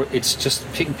 Or it's just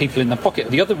picking people in the pocket.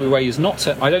 The other way is not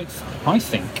to... I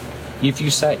think if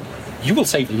you say, you will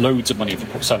save loads of money if you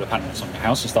put solar panels on your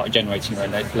house and start generating your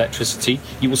own electricity.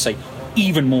 You will save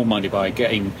even more money by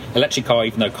getting an electric car,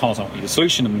 even though cars aren't really the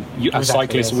solution. And you, as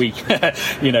cyclists,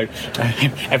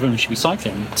 everyone should be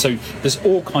cycling. So there's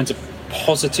all kinds of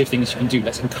positive things you can do.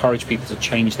 Let's encourage people to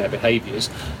change their behaviours.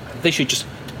 They should just...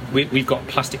 We've got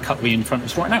plastic cutlery in front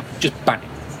of us right now. Just ban it.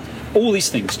 All these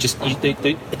things,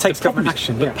 it takes government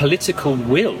action. The political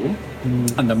will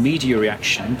and the media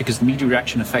reaction, because the media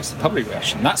reaction affects the public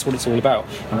reaction. That's what it's all about.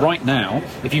 And right now,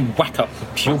 if you whack up the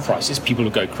fuel prices, people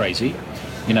will go crazy.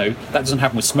 That doesn't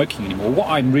happen with smoking anymore. What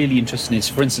I'm really interested in is,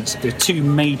 for instance, there are two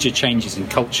major changes in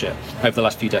culture over the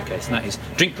last few decades, and that is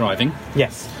drink driving,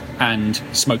 yes, and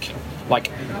smoking.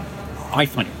 Like, I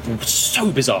find it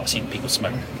so bizarre seeing people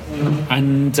smoke,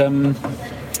 and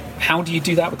how do you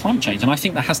do that with climate change? And I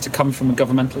think that has to come from a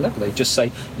governmental level. They just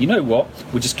say, you know what,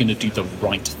 we're just going to do the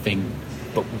right thing,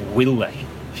 but will they?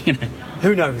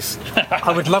 Who knows?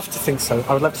 I would love to think so.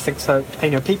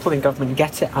 People in government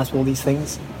get it as all these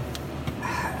things.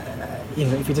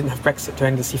 If we didn't have Brexit to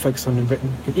endlessly focus on in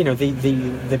Britain,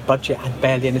 the budget had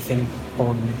barely anything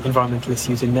on environmental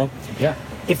issues in there. Yeah.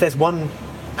 If there's one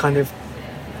kind of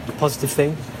positive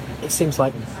thing, it seems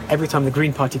like every time the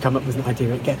Green Party come up with an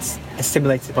idea, it gets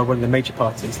assimilated by one of the major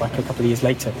parties, like a couple of years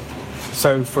later.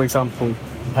 So, for example,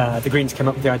 the Greens came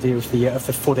up with the idea of the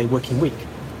 4-day working week,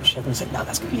 which everyone said, no,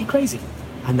 that's completely crazy.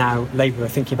 And now Labour are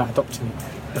thinking about adopting it.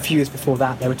 A few years before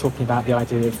that, they were talking about the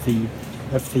idea of the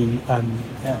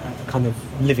kind of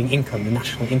living income, the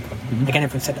national income. Mm-hmm. Again,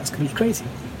 everyone said that's completely crazy.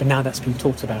 But now that's been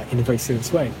talked about in a very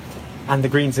serious way. And the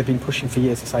Greens have been pushing for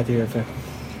years this idea of a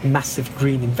massive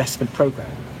green investment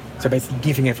programme. So basically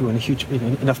giving everyone a huge,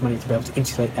 enough money to be able to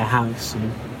insulate their house,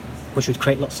 which would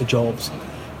create lots of jobs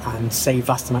and save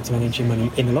vast amounts of energy and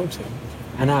money in the long term.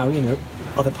 And now,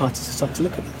 other parties are starting to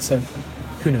look at that. So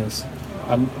who knows?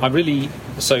 I'm going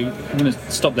to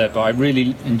stop there, but I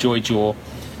really enjoyed your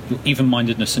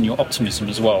even-mindedness and your optimism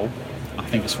as well. I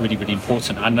think it's really, really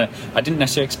important. And I didn't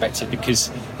necessarily expect it, because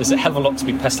there's a hell of a lot to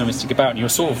be pessimistic about, and you're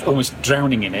sort of almost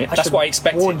drowning in it. That's what I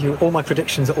expected. I warn you, all my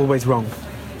predictions are always wrong.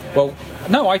 Well,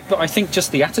 no, I think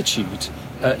just the attitude,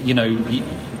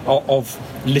 of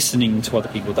listening to other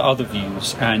people, the other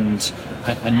views, and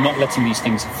not letting these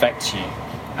things affect you,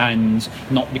 and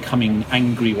not becoming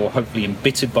angry or hopefully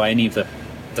embittered by any of the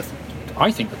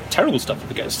terrible stuff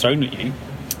that gets thrown at you.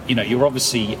 You're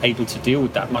obviously able to deal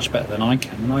with that much better than I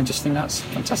can, and I just think that's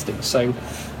fantastic. So,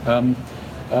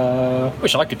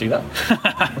 wish I could do that.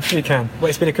 I'm sure you can. Well,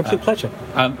 it's been a complete pleasure.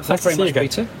 Thanks very much,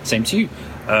 Peter. Same to you.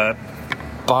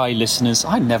 Bye, listeners.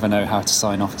 I never know how to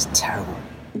sign off. It's terrible.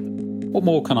 What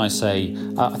more can I say?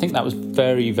 I think that was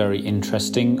very, very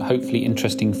interesting. Hopefully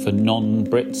interesting for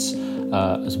non-Brits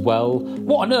as well.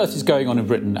 What on earth is going on in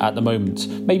Britain at the moment?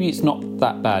 Maybe it's not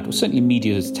that bad. Well, certainly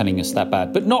media is telling us that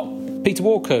bad, but not Peter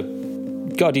Walker,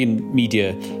 Guardian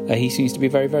Media. He seems to be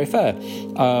very, very fair.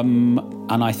 And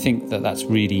I think that's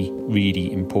really,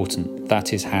 really important.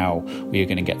 That is how we are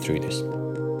going to get through this.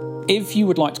 If you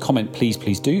would like to comment, please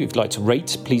do. If you'd like to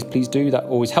rate, please do. That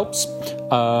always helps.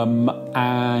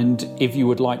 And if you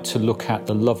would like to look at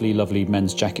the lovely, lovely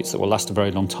men's jackets that will last a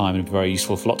very long time and be very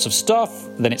useful for lots of stuff,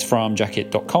 then it's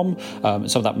farmjacket.com.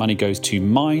 Some of that money goes to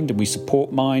Mind, and we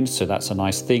support Mind, so that's a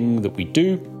nice thing that we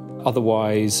do.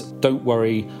 Otherwise, don't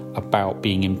worry about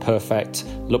being imperfect.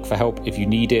 Look for help if you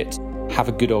need it. Have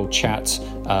a good old chat,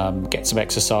 get some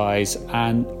exercise,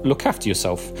 and look after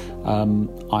yourself.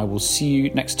 I will see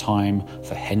you next time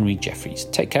for Henry Jeffries.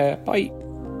 Take care. Bye.